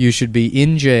peanuts, you should be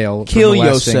in jail. for Kill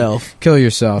molesting. yourself. Kill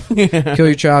yourself. Kill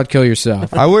your child. Kill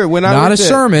yourself. when I Not a worked at-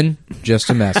 sermon, just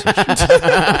a message. No,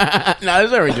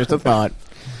 that's already just a thought.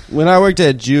 When I worked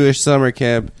at Jewish summer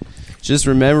camp, just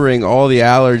remembering all the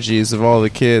allergies of all the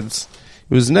kids,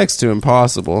 it was next to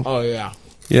impossible. Oh, yeah.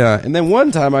 Yeah, and then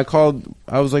one time I called,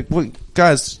 I was like, "What,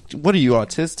 guys, what are you,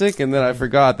 autistic?" And then I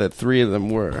forgot that 3 of them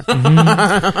were.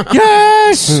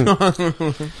 Yes.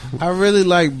 I really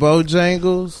like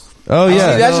Bojangles. Oh,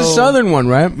 yeah. See, that's a southern one,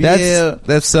 right?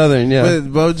 That's Southern, yeah. But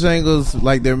Bojangles,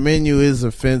 like their menu is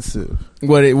offensive.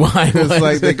 Why? It's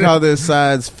like they call their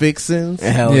sides fixins.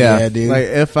 Hell Yeah. yeah, dude. Like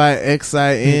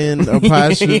FIXIN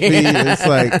apostrophe. It's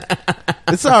like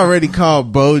it's already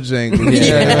called Bojangles.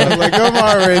 Yeah. Like I'm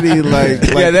already like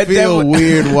that feel would-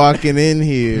 weird walking in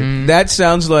here. that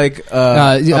sounds like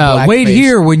a blackface wait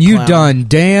here when you clown. done.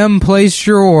 Damn, place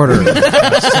your order. Sign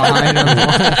them.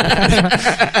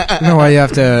 I don't know why you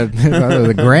have to.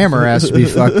 The grammar has to be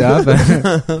fucked up.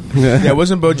 Yeah,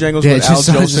 wasn't Bojangles Yeah, what it's Al just-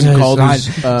 Jolson called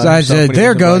his So I stuff said, when he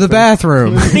there was go in the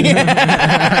bathroom.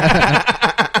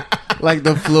 Like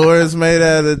the floor is made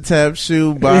out of tap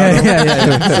shoe bottom.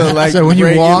 Yeah. So like So when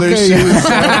you walk, regular shoes.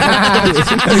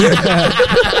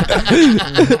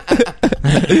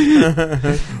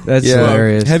 That's Yeah.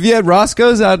 hilarious. Have you had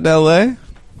Roscoe's out in L.A.?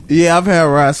 Yeah, I've had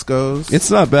Roscoe's. It's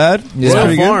not bad. Yeah. It's Royal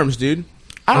pretty good. Farms, dude.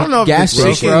 I don't know if Gas the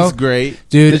station, chicken's bro. great.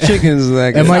 Dude, The chicken's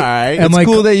that good. Am I- Alright. am It's I-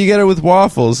 cool that you get it with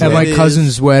waffles. at though. my is.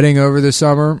 cousin's wedding over the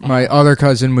summer, my other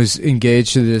cousin was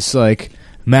engaged to this like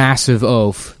massive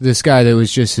oaf. This guy that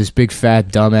was just this big fat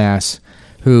dumbass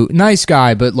who nice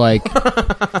guy, but like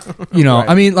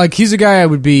I mean, like he's a guy I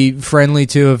would be friendly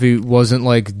to if he wasn't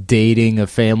like dating a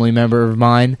family member of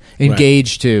mine.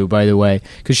 Engaged to, by the way,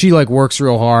 because she like works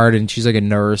real hard and she's like a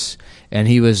nurse. And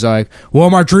he was like, well,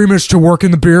 my dream is to work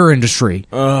in the beer industry.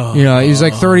 He was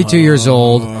like 32 years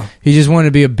old. He just wanted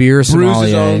to be a beer sommelier. Brews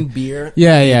his own beer.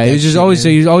 Yeah. He was just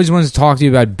he always wanted to talk to you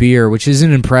about beer, which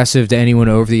isn't impressive to anyone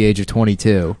over the age of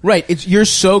 22. Right. You're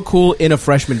so cool in a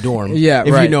freshman dorm. Yeah,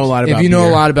 if right. you know a lot about if you know beer.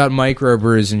 a lot about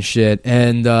microbrews and shit,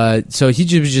 and so he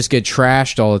just get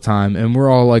trashed all the time, and we're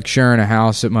all like sharing a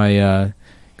house at my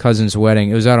cousin's wedding.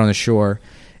 It was out on the shore,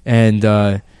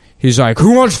 and he's like,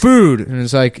 "Who wants food?" And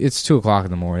it's like, it's 2:00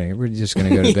 in the morning. We're just gonna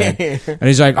go to bed. And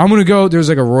he's like, "I'm gonna go." There's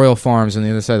like a Royal Farms on the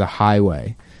other side of the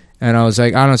highway. And I was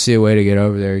like, I don't see a way to get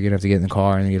over there. You're gonna have to get in the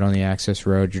car and get on the access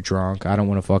road. You're drunk. I don't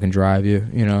want to fucking drive you,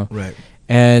 Right.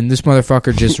 And this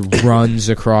motherfucker just runs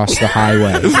across the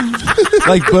highway.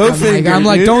 like Bowfinger. I'm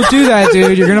like, dude. don't do that,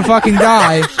 dude. You're gonna fucking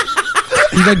die.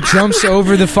 He like jumps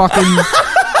over the fucking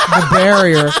the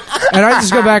barrier, and I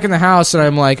just go back in the house and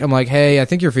I'm like, hey, I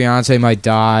think your fiance might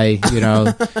die,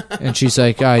 And she's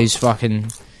like, oh, he's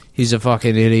a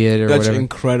fucking idiot or That's whatever.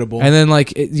 incredible. And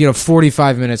then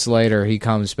 45 minutes later, he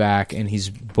comes back and he's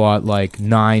bought like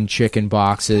 9 chicken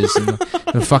boxes and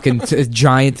a fucking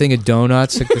giant thing of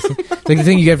donuts, like the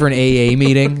thing you get for an AA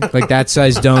meeting, like that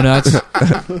size donuts,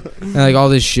 and like all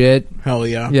this shit. Hell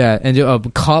yeah. Yeah,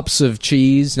 and cups of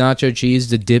cheese, nacho cheese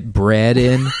to dip bread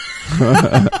in.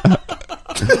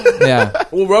 Yeah.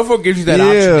 Well, Rofo gives you that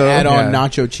option to add on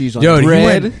nacho cheese on Yo,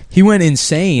 bread. he went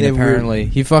insane. They apparently,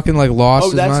 he fucking like lost. Oh,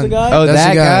 his that's mind. the guy? Oh, That's that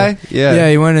the guy? Yeah. Yeah,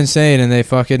 he went insane, and they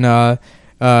fucking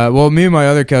Well, me and my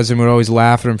other cousin would always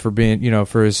laugh at him for being,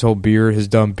 for his whole his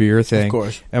dumb beer thing. Of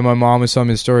course. And my mom was telling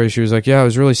me the story. She was like, yeah, it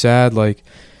was really sad. Like,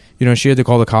 she had to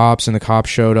call the cops, and the cops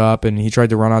showed up, and he tried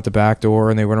to run out the back door,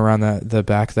 and they went around the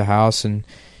back of the house, and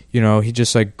he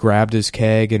just like grabbed his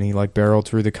keg and he like barreled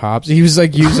through the cops. He was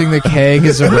like using the keg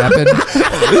as a weapon,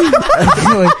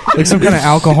 like some kind of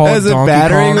alcohol as a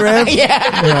battering ram.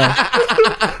 Yeah.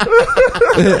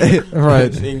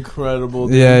 Right. That's incredible.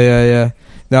 Dude. Yeah.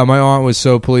 Now my aunt was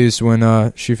so pleased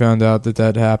when she found out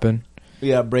that happened.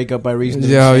 Yeah, breakup by reason of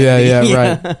Yeah,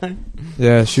 right.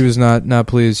 Yeah, she was not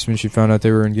pleased when she found out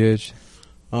they were engaged.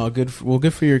 Oh, good.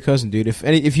 Good for your cousin, dude.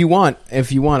 If you want,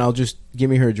 I'll just give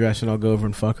me her address and I'll go over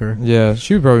and fuck her. Yeah,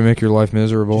 she would probably make your life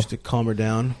miserable. Just to calm her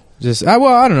down. Well,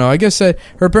 I don't know. I guess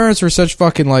her parents were such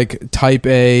fucking like type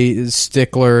A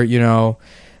stickler,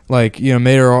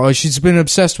 made her all. She's been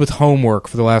obsessed with homework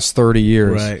for the last 30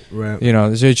 years. Right.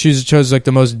 So she chose like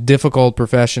the most difficult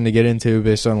profession to get into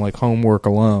based on like homework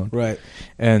alone. Right.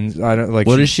 And I don't like.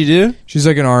 What does she do? She's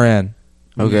like an RN.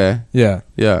 Okay. Yeah.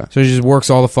 Yeah. So she just works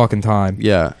all the fucking time.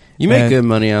 Yeah. You make good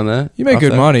money on that. You make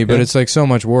good money, but it's like so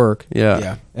much work.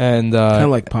 Yeah. And kind of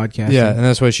like podcasting. Yeah, and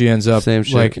that's why she ends up Same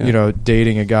shit,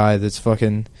 dating a guy that's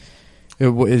fucking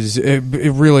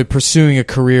really pursuing a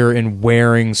career in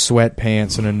wearing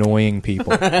sweatpants and annoying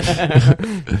people.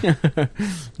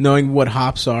 Knowing what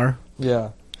hops are. Yeah.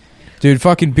 Dude,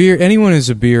 fucking beer. Anyone is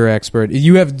a beer expert.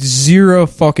 You have zero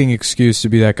fucking excuse to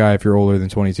be that guy if you're older than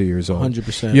 22 years old.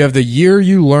 100%. You have the year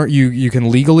you learn you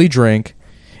can legally drink,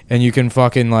 and you can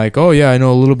fucking like, oh yeah, I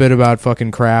know a little bit about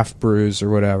fucking craft brews or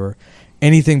whatever.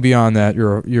 Anything beyond that,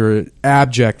 you're an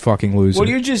abject fucking loser. Well,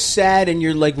 you're just sad and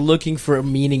you're like looking for a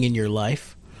meaning in your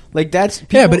life. Like that's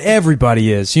yeah, but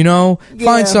everybody is,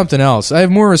 Find something else. I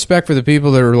have more respect for the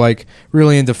people that are like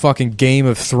really into fucking Game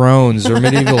of Thrones or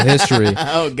medieval history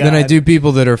than I do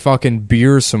people that are fucking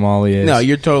beer sommeliers. No,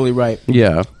 you're totally right.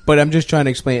 Yeah, but I'm just trying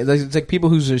to explain it. It's like people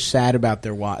who are sad about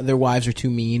their wives are too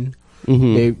mean.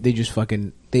 Mm-hmm. They just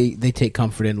fucking they take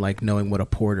comfort in like knowing what a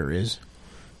porter is.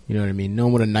 You know what I mean?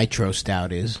 Knowing what a nitro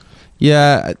stout is.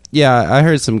 Yeah. I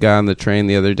heard some guy on the train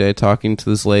the other day talking to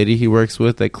this lady he works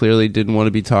with that clearly didn't want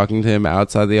to be talking to him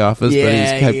outside the office, but he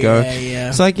just kept going. Yeah.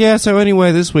 It's like, so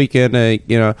anyway, this weekend, I'm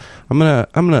gonna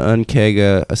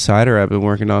unkeg a cider I've been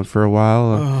working on for a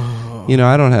while.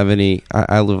 I don't have any.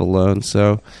 I live alone,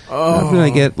 so I'm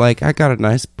gonna get I got a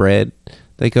nice bread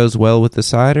that goes well with the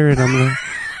cider, and I'm gonna.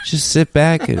 Just sit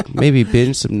back and maybe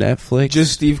binge some Netflix.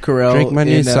 Just Steve Carell. Drink my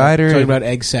new cider. Talking about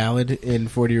egg salad in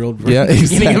 40-year-old version. Yeah,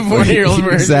 exactly. 40-year-old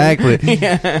version. Exactly.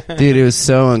 Yeah. Dude, it was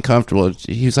so uncomfortable.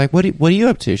 He was like, what are you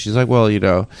up to? She's like, well, I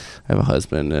have a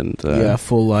husband and...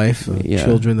 full life.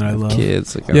 Children that I love.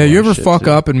 Kids. Yeah, you ever fuck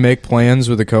up and make plans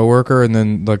with a coworker and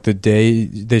then like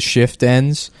the shift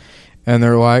ends and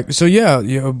they're like, so yeah,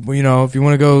 if you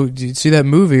want to go see that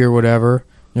movie or whatever,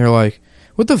 and you're like...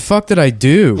 What the fuck did I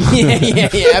do? Yeah,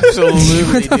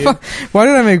 absolutely, dude. Why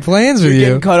did I make plans with you? You're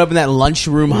getting caught up in that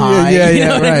lunchroom high.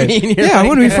 Yeah, right. I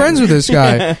want to be friends with this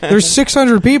guy. There's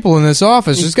 600 people in this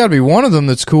office. There's got to be one of them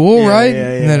that's cool, right?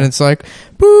 Yeah. And then it's like,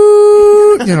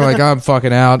 boo! I'm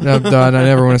fucking out. I'm done. I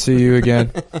never want to see you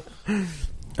again.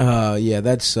 Yeah,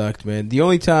 that sucked, man. The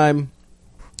only time...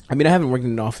 I mean, I haven't worked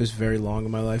in an office very long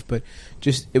in my life, but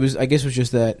it was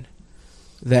just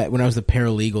that when I was the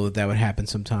paralegal that would happen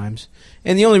sometimes.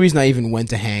 And the only reason I even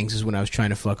went to Hangs is when I was trying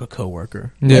to fuck a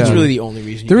coworker. Yeah. That's really the only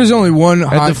reason. There was only one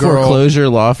hot at the girl. Foreclosure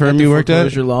law firm you worked at?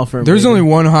 Foreclosure law firm. There was only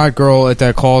one hot girl at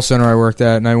that call center I worked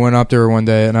at, and I went up to her one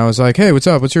day, and I was like, hey, what's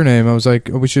up? What's your name? I was like,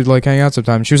 we should hang out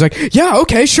sometime. And she was like, yeah,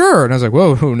 okay, sure. And I was like,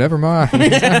 whoa, never mind.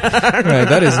 Right,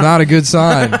 that is not a good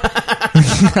sign.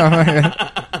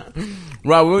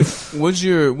 Rob, when's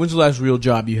the last real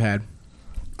job you had?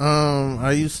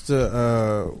 I used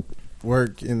to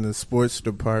work in the sports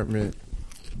department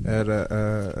at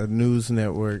a news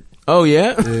network. Oh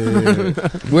yeah,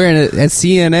 We're at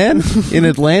CNN in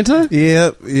Atlanta.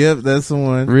 Yep, that's the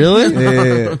one. Really?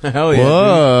 Yeah. Hell yeah.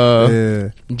 Whoa. Yeah.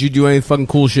 Did you do any fucking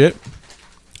cool shit?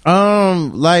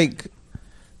 Like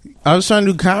I was trying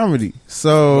to do comedy,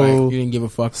 so you didn't give a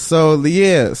fuck. So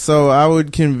I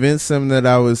would convince them that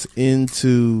I was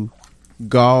into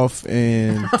golf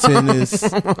and tennis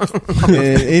and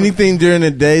anything during the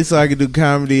day so I could do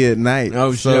comedy at night.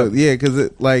 Oh, so shit. yeah,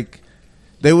 because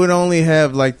they would only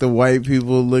have like the white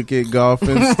people look at golf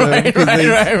and stuff.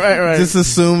 right. Just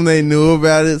assume they knew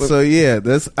about it. So yeah,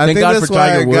 I think God that's for why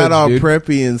Tiger I got Woods, all dude.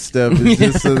 preppy and stuff. Is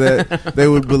just so that they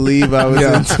would believe I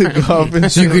was into golf.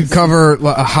 And So you could cover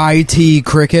a high tea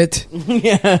cricket,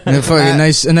 Yeah. and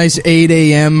a nice 8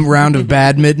 a.m. round of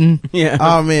badminton. Yeah.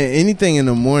 Oh man, anything in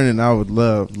the morning I would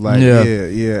love. Like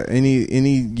yeah.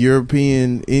 Any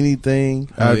European anything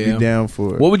I'd yeah. be down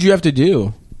for. What would you have to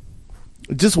do?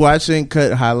 Just watching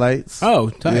cut highlights. Oh,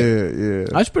 tight. Yeah.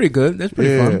 That's pretty good. That's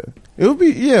pretty fun. It would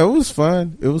be. Yeah, it was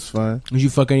fun. It was fun. Did you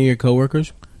fuck any of your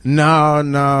coworkers?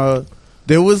 No.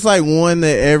 There was like one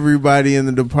that everybody in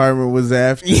the department was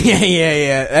after.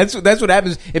 Yeah. That's what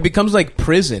happens. It becomes like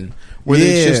prison, where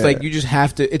it's just Yeah. like you just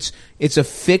have to. It's a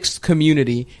fixed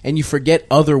community, and you forget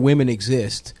other women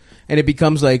exist, and it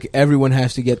becomes like everyone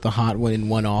has to get the hot one in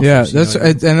one office. Yeah, you know what I mean?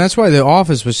 and that's why The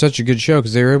Office was such a good show,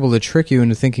 because they were able to trick you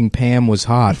into thinking Pam was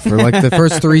hot for like the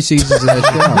first 3 seasons of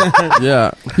that show.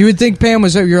 Yeah. You would think Pam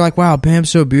was. You're like, wow, Pam's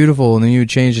so beautiful, and then you would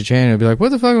change the channel and be like, what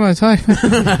the fuck am I talking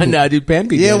about? Nah, dude, Pam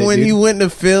could Yeah, get it, when dude. he went to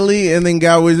Philly and then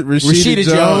got with Rashida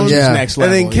Jones Yeah. is next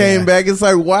and level. then came back, it's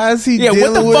like, why is he Yeah, dealing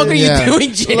what the with fuck are you Yeah.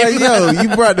 doing, Jim? Like, yo,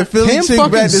 you brought the Philly Pam chick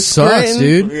fucking back to sucks,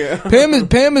 Scranton. dude.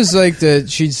 Pam is like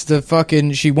she's the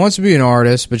fucking. She wants to be an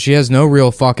artist, but she has no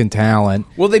real fucking talent.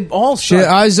 Well, they all She,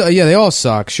 suck. they all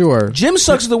suck. Sure. Jim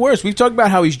sucks the worst. We've talked about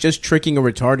how he's just tricking a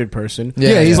retarded person.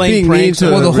 Yeah, he's playing being mean pranks.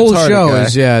 to Well, the the whole retarded show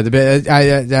guy.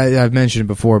 is I've mentioned it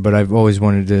before, but I've always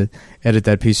wanted to edit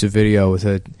that piece of video with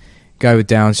a guy with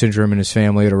Down syndrome and his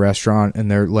family at a restaurant, and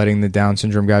they're letting the Down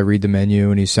syndrome guy read the menu,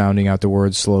 and he's sounding out the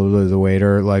words slowly to the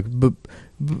waiter, like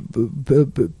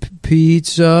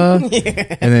pizza,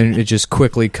 and then it just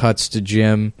quickly cuts to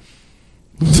Jim.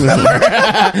 Doing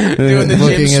the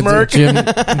Jim smirk.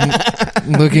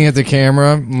 Looking at the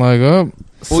camera. I'm like, oh,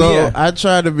 So yeah. I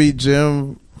tried to be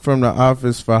Jim from The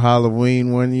Office for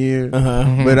Halloween one year,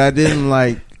 but I didn't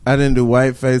do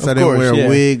whiteface. I didn't course, wear yeah. a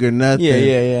wig or nothing.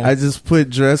 Yeah. I just put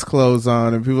dress clothes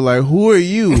on, and people were like, "Who are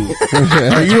you?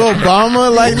 Are you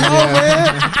Obama?" Like, no,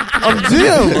 man, I'm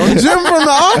Jim. I'm Jim from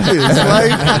The Office.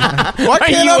 Like, why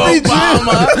can't I be Jim?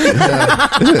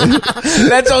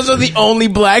 That's also the only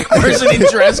black person in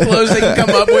dress clothes they can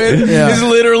come up with. Yeah. Is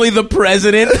literally the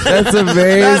president. That's That's when you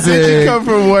amazing. come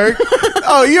from work.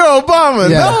 Oh, you're Obama.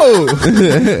 Yeah.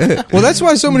 No. well, that's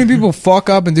why so many people fuck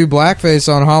up and do blackface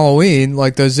on Halloween.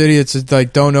 Like those idiots that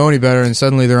like don't know any better, and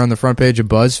suddenly they're on the front page of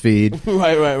BuzzFeed.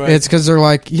 right. It's because they're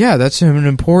like, yeah, that's an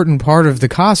important part of the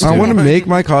costume. I want to make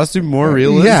my costume more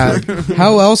realistic. Yeah.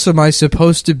 How else am I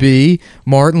supposed to be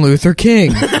Martin Luther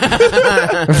King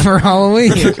for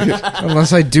Halloween?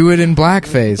 Unless I do it in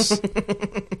blackface.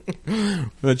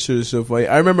 That shit is so funny.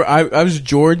 I remember I was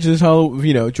George this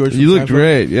Halloween. George. You from look Seinfeld.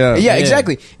 great. Yeah. Yeah,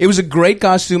 exactly. It was a great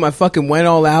costume. I fucking went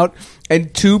all out,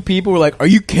 and 2 people were like, "Are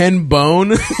you Ken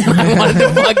Bone?" I wanted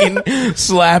to fucking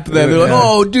slap them. They're like,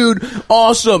 "Oh, dude,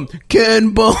 awesome,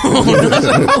 Ken Bone." I was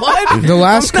like, what? The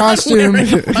last I'm not costume.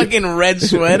 wearing a fucking red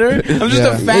sweater. I'm just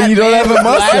Yeah. a fat And you don't man have a with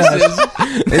mustache. glasses.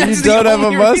 And you That's the don't have a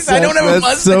only reason I don't have a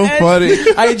mustache. That's so mustache. funny.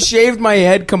 I had shaved my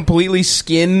head completely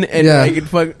skin, and Yeah. I could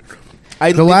fuck.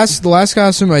 The last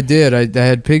costume I did, I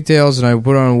had pigtails and I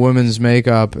put on a woman's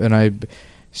makeup, and I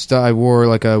wore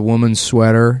like a woman's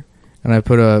sweater, and I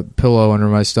put a pillow under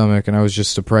my stomach, and I was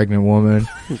just a pregnant woman.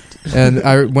 And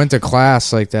I went to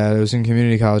class like that. It was in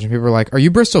community college, and people were like, "Are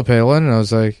you Bristol Palin?" And I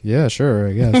was like, "Yeah, sure,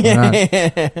 I guess."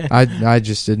 Why not? I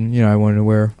just didn't, I wanted to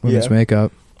wear women's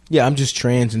makeup. Yeah, I'm just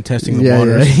trans and testing the Yeah,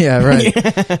 waters. yeah, right.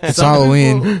 It's Some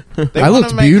Halloween. people, they I wanna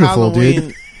looked make beautiful, Halloween-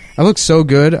 dude. I looked so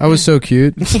good. I was so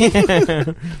cute.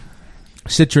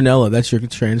 Citronella, that's your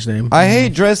trans name. I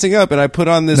hate dressing up, and I put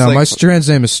on this. No, like, my trans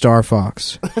name is Star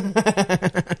Fox.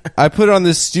 I put on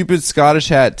this stupid Scottish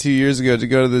hat 2 years ago to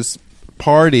go to this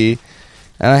party,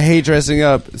 and I hate dressing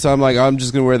up. So I'm like, I'm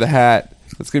just gonna wear the hat.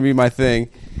 That's gonna be my thing.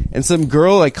 And some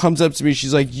girl like comes up to me.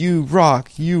 She's like, "You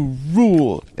rock, you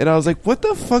rule." And I was like, "What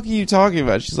the fuck are you talking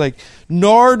about?" She's like,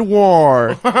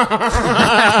 "Nardwar."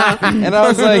 And I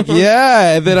was like,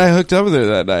 "Yeah." And then I hooked up with her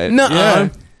that night. Nuh-uh.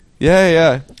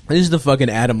 Yeah. This is the fucking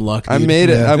Adam Luck. I dude. made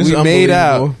it. This is We made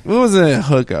out. unbelievable. It wasn't a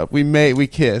hookup. We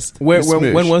kissed. When We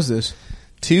smooshed. was this?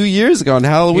 2 years ago on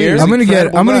Halloween. It was I'm gonna get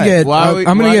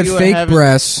incredible night. fake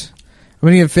breasts. I'm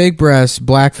gonna get fake breasts,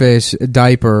 blackface, a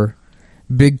diaper,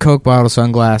 big Coke bottle,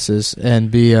 sunglasses,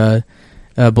 and be a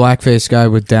blackface guy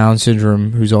with Down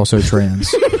syndrome who's also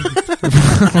trans.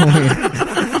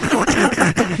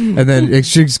 And then it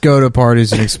should go to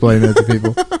parties and explain that to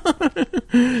people.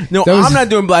 No, That was- I'm not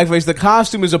doing blackface. The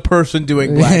costume is a person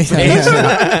doing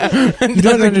blackface. You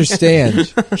don't understand.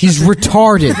 He's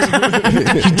retarded.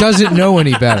 He doesn't know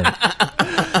any better.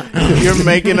 You're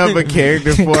making up a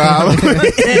character for Halloween.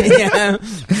 Yeah.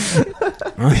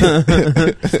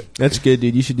 That's good,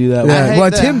 dude. You should do that. Yeah,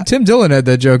 well, Tim Dillon had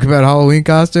that joke about Halloween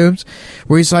costumes,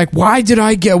 where he's like, "Why did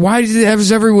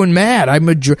everyone mad? I'm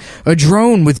a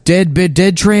drone with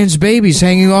dead trans babies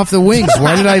hanging off the wings.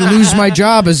 Why did I lose my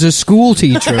job as a school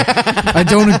teacher? I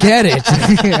don't get it."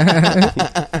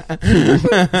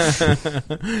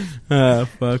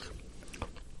 Fuck.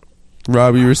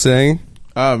 Rob, you were saying?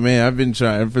 Oh man, I've been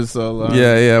trying for so long.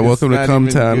 Yeah. It's Welcome to not Cum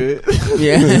even Town. good.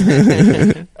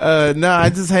 Yeah. No, I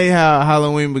just hate how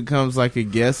Halloween becomes like a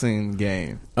guessing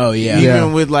game. Oh yeah.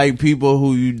 Even with like people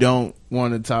who you don't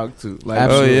want to talk to. Like,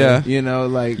 Absolutely. Oh, yeah. you know,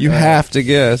 like You have to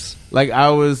guess. Like I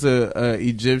was a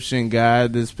Egyptian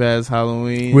god this past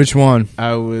Halloween. Which one?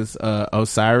 I was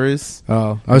Osiris.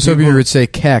 Oh, I was hoping you would say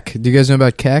Kek. Do you guys know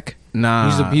about Kek?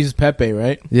 Nah, He's Pepe,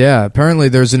 right? Yeah, apparently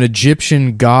there's an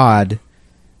Egyptian god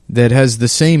that has the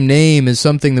same name as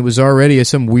something that was already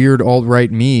some weird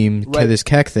alt-right meme, Right. this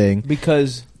Kek thing.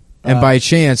 Because And by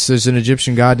chance, there's an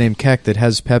Egyptian god named Kek that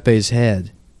has Pepe's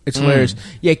head. it's hilarious.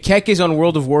 Yeah, Kek is on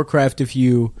World of Warcraft if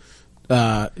you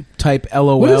type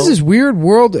LOL. What is this weird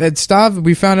world? Stav,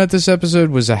 we found out this episode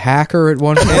was a hacker at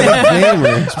one point. He's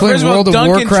playing First of all, World of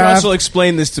Duncan Warcraft. Trussell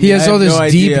explained this to me. He has I all have this no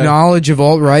deep idea. knowledge of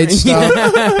alt-right stuff.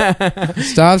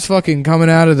 Stav's fucking coming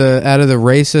out of the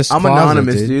racist I'm closet,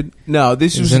 anonymous, dude. No,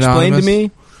 this He's was explained to anonymous?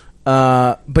 me.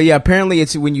 But yeah, apparently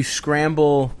it's when you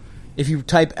scramble. If you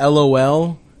type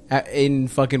LOL in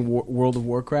fucking World of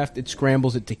Warcraft, it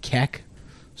scrambles it to Kek.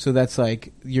 So that's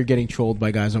like you're getting trolled by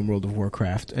guys on World of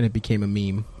Warcraft, and it became a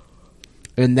meme.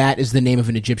 And that is the name of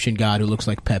an Egyptian god who looks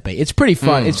like Pepe. It's pretty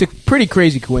fun. It's a pretty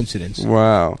crazy coincidence.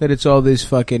 Wow. That it's all this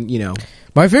fucking,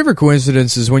 My favorite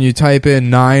coincidence is when you type in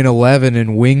 9/11 and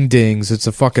wingdings, it's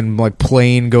a fucking like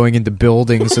plane going into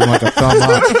buildings and like a thumb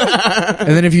up. And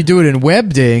then if you do it in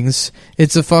webdings,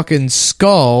 it's a fucking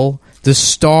skull, the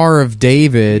Star of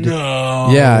David. No.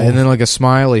 Yeah, and then like a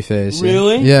smiley face.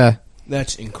 Really? Yeah.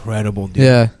 That's incredible, dude.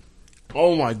 Yeah.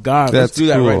 Oh my god, That's let's do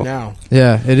that cool. right now.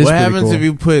 Yeah, it is what pretty happens cool. if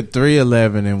you put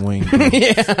 311 in wing?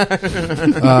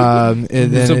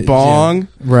 It's a bong.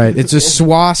 Right. It's a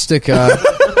swastika.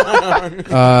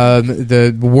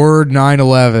 The word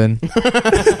 9/11.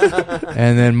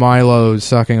 And then Milo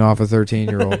sucking off a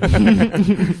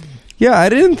 13-year-old. Yeah, I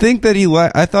didn't think that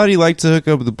I thought he liked to hook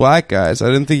up with the black guys. I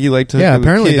didn't think he liked to hook Yeah, up with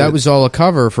apparently that kids. was all a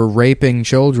cover for raping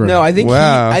children. No, I think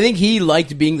Wow. I think he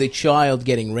liked being the child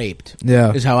getting raped.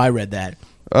 Yeah. Is how I read that.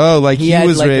 Oh, like He he had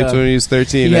was like raped a- when he was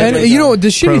 13. he had And like you know the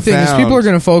shitty thing is profound. people are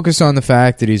going to focus on the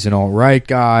fact that he's an alt-right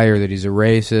guy or that he's a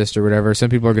racist or whatever. Some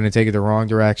people are going to take it the wrong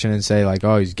direction and say like,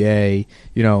 oh, he's gay.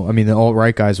 You know, I mean, the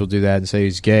alt-right guys will do that and say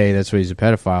he's gay. That's why he's a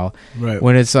pedophile. Right.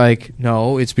 When it's like,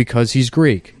 no, it's because he's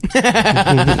Greek.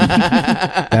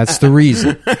 That's the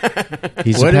reason.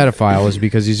 He's What a if- pedophile is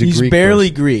because he's a He's Greek. barely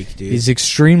person. Greek, dude. He's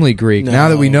extremely Greek. No, Now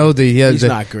that we know that he has he's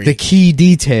not Greek. the key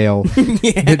detail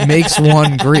that makes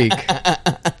one Greek.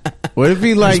 What if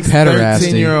he likes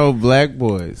pederasty. 13-year-old black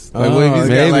boys? Like, what if he's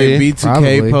got maybe. like B2K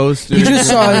Probably. posters? He just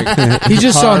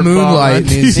saw Hardball Moonlight. And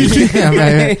on he's, yeah,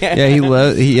 man.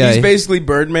 Yeah, He's basically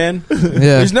Birdman. Yeah.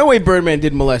 There's no way Birdman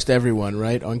did molest everyone,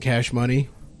 right? On Cash Money,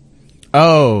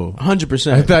 Oh,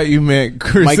 100%. I thought you meant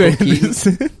Chris Michael Keaton.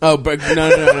 Anderson. Oh,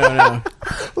 no.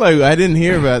 Like, I didn't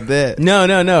hear about that. No.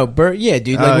 Yeah,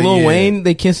 dude. Like Oh, Lil yeah. Wayne,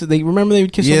 they kissed. They remember they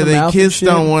would kiss. Yeah, on the they mouth kissed and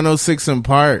shit? on 106 in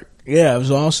Park. Yeah, it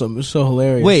was awesome. It was so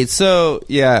hilarious. Wait, so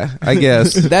yeah, I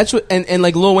guess. That's what. And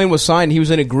like Lil Wayne was signed. He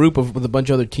was in a group with a bunch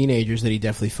of other teenagers that he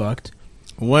definitely fucked.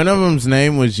 One of them's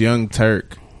name was Young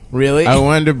Turk. Really? I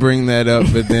wanted to bring that up,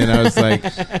 but then I was like,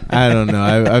 I don't know.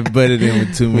 I butted in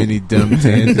with too many dumb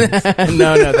tangents.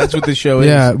 no, that's what the show is.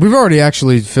 Yeah, we've already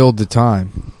actually filled the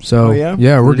time. So, Oh,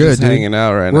 yeah? we're good, just dude. hanging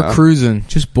out right We're now. cruising.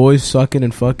 Just boys sucking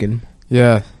and fucking.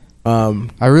 Yeah. I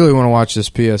I really want to watch this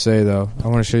PSA, though. I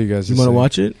want to show you guys You this want to thing.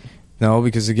 watch it? No,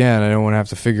 because, again, I don't want to have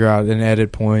to figure out an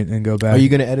edit point and go back. Are you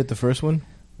going to edit the first one?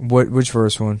 Which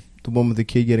first one? The one with the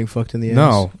kid getting fucked in the ass?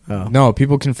 No. Oh. No,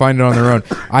 people can find it on their own.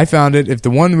 I found it. If the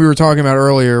one we were talking about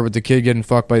earlier with the kid getting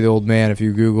fucked by the old man, if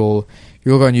you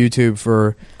look on YouTube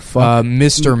for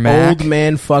Mr. Mac. Old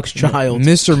man fucks child.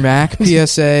 Mr. Mac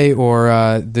PSA or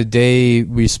The Day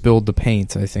We Spilled the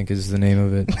Paint, I think is the name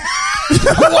of it.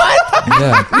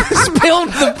 Yeah. Spilled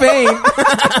the paint.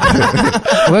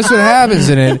 Well, that's what happens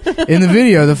in it. In the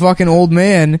video, the fucking old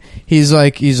man, he's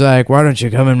like, why don't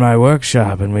you come in my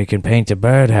workshop and we can paint a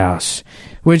birdhouse?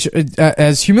 Which,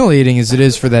 as humiliating as it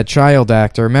is for that child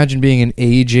actor, imagine being an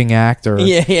aging actor.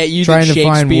 Yeah, you trying did to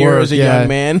find Shakespeare work. as a Yeah. young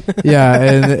man. Yeah,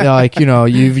 and like, you know,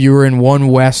 you were in one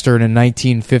Western in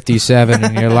 1957,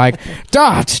 and you're like,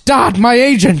 Dot, my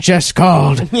agent just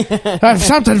called.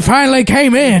 Something finally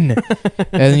came in. And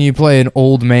then you play an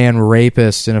old man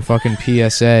rapist in a fucking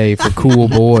PSA for Cool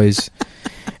Boys.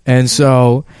 And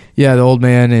so, yeah, the old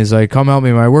man is like, come help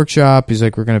me in my workshop. He's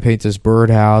like, we're going to paint this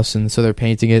birdhouse. And so they're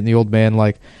painting it, and the old man,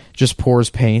 like, just pours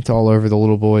paint all over the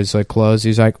little boy's, like, clothes.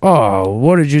 He's like, oh,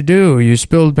 what did you do? You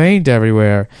spilled paint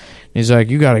everywhere. He's like,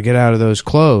 you got to get out of those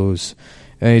clothes.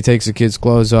 And he takes the kid's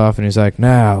clothes off, and he's like,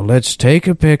 now, let's take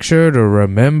a picture to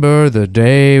remember the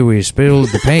day we spilled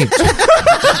the paint.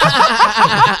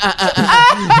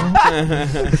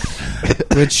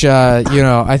 Which, you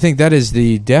know, I think that is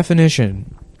the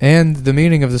definition and the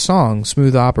meaning of the song,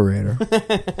 Smooth Operator.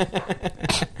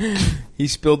 He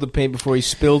spilled the paint before he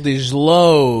spilled his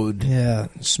load. Yeah.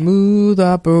 Smooth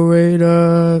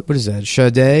Operator. What is that?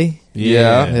 Sade?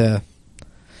 Yeah.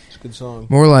 It's a good song.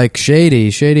 More like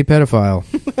Shady Pedophile.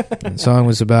 The song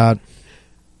was about...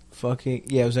 Fucking,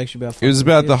 yeah, it was actually about... It was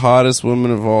about the hottest woman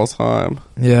of all time.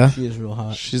 Yeah. She is real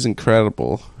hot. She's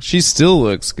incredible. She still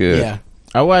looks good. Yeah,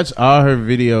 I watched all her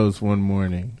videos one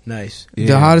morning. nice.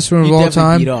 The hottest one of You all definitely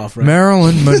time? beat off, right?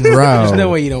 Marilyn Monroe. There's no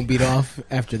way you don't beat off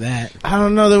after that. I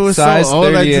don't know. That was Size so old.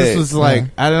 I 38. just was like,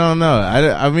 I don't know.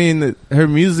 I mean, her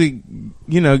music,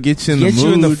 you know, gets you in the Gets mood.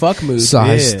 you in the fuck mood.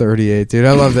 Size Yeah. 38, dude.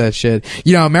 I love that shit.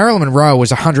 You know, Marilyn Monroe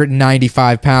was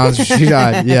 195 pounds.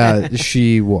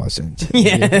 She wasn't.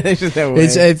 Yeah, it's just that way.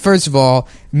 It's first of all,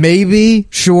 maybe,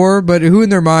 sure, but who in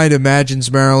their mind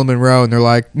imagines Marilyn Monroe and they're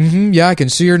like, yeah, I can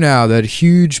see her now, that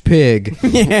huge pig.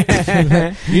 You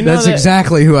know That's that-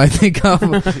 exactly who I think of.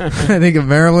 I think of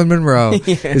Marilyn Monroe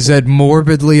is that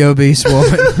morbidly obese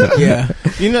woman. Yeah.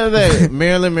 You know that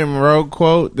Marilyn Monroe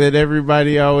quote that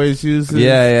everybody always uses?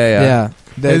 Yeah.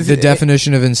 The Is it-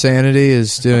 definition of insanity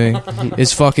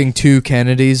is fucking two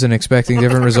Kennedys and expecting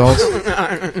different results.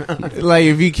 Like,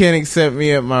 if you can't accept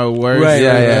me at my worst, Right,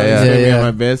 yeah, yeah, accept me yeah. at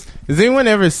my best. Has anyone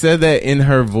ever said that in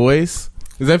her voice?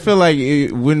 Because I feel like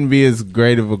it wouldn't be as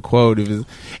great of a quote if it's,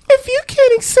 if you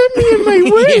can't accept me in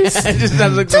my worst, It just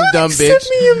sounds like some don't dumb accept bitch.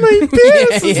 me in my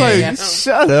best. It's Yeah, like, yeah.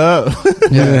 shut up.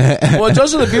 Yeah. Well, it's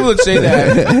also the people that say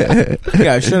that.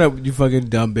 Yeah, shut up, you fucking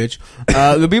dumb bitch.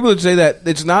 The people that say that,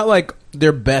 it's not like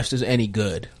their best is any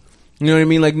good. You know what I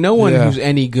mean? Like, no one Yeah. who's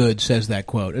any good says that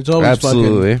quote. It's always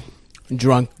Absolutely. fucking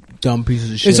drunk, dumb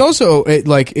pieces of shit. It's also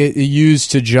it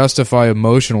used to justify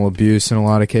emotional abuse in a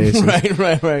lot of cases.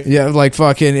 right. Yeah, like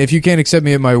fucking, if you can't accept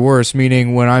me at my worst,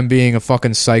 meaning when I'm being a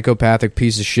fucking psychopathic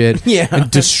piece of shit Yeah.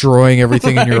 and destroying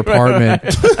everything in your apartment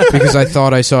because I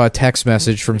thought I saw a text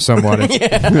message from someone,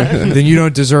 then you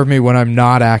don't deserve me when I'm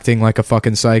not acting like a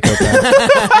fucking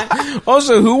psychopath.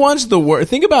 Also, who wants the worst?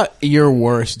 Think about your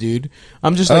worst, dude.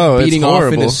 I'm just like Oh, it's beating off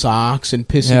horrible. into socks and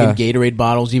pissing Yeah. in Gatorade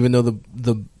bottles, even though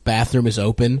the bathroom is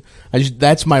open.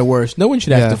 That's my worst. No one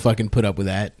should have Yeah. to fucking put up with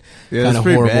that Yeah, kind that's of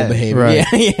pretty horrible bad. behavior. Right.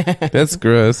 Yeah. That's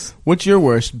gross. What's your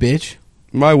worst, bitch?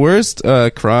 My worst,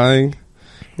 crying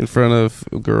in front of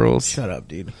girls. Shut up,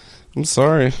 dude. I'm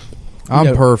sorry. I'm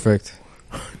Yeah. perfect.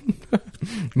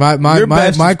 My Your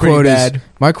best is pretty quote bad.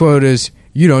 my quote is,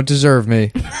 you don't deserve me.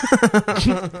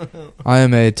 I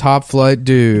am a top flight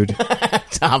dude.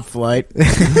 Top flight.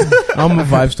 I'm a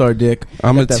 5-star dick.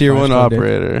 I'm Got a that tier 1 5-star dick.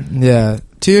 operator. Yeah.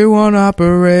 Tier 1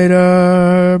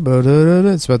 operator. Ba-da-da-da.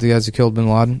 It's about the guys who killed Bin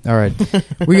Laden. All right.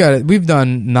 We got it. We've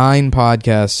done 9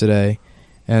 podcasts today.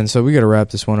 And so we got to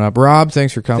wrap this one up. Rob,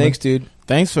 thanks for coming. Thanks, dude.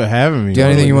 Thanks for having me. Do you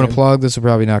got anything you want to man. plug? This will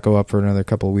probably not go up for another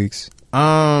couple of weeks.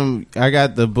 I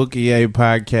got the Bookie A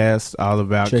podcast all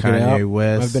about Check it Kanye out.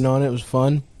 West. I've been on it. It was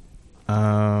fun.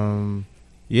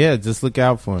 Yeah, just look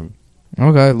out for him.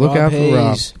 Okay. Look out for Rob.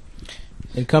 Hayes.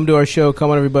 And come to our show. Come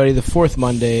on, everybody. The 4th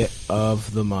Monday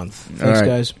of the month. Thanks, right.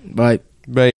 guys. Bye.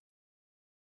 Bye.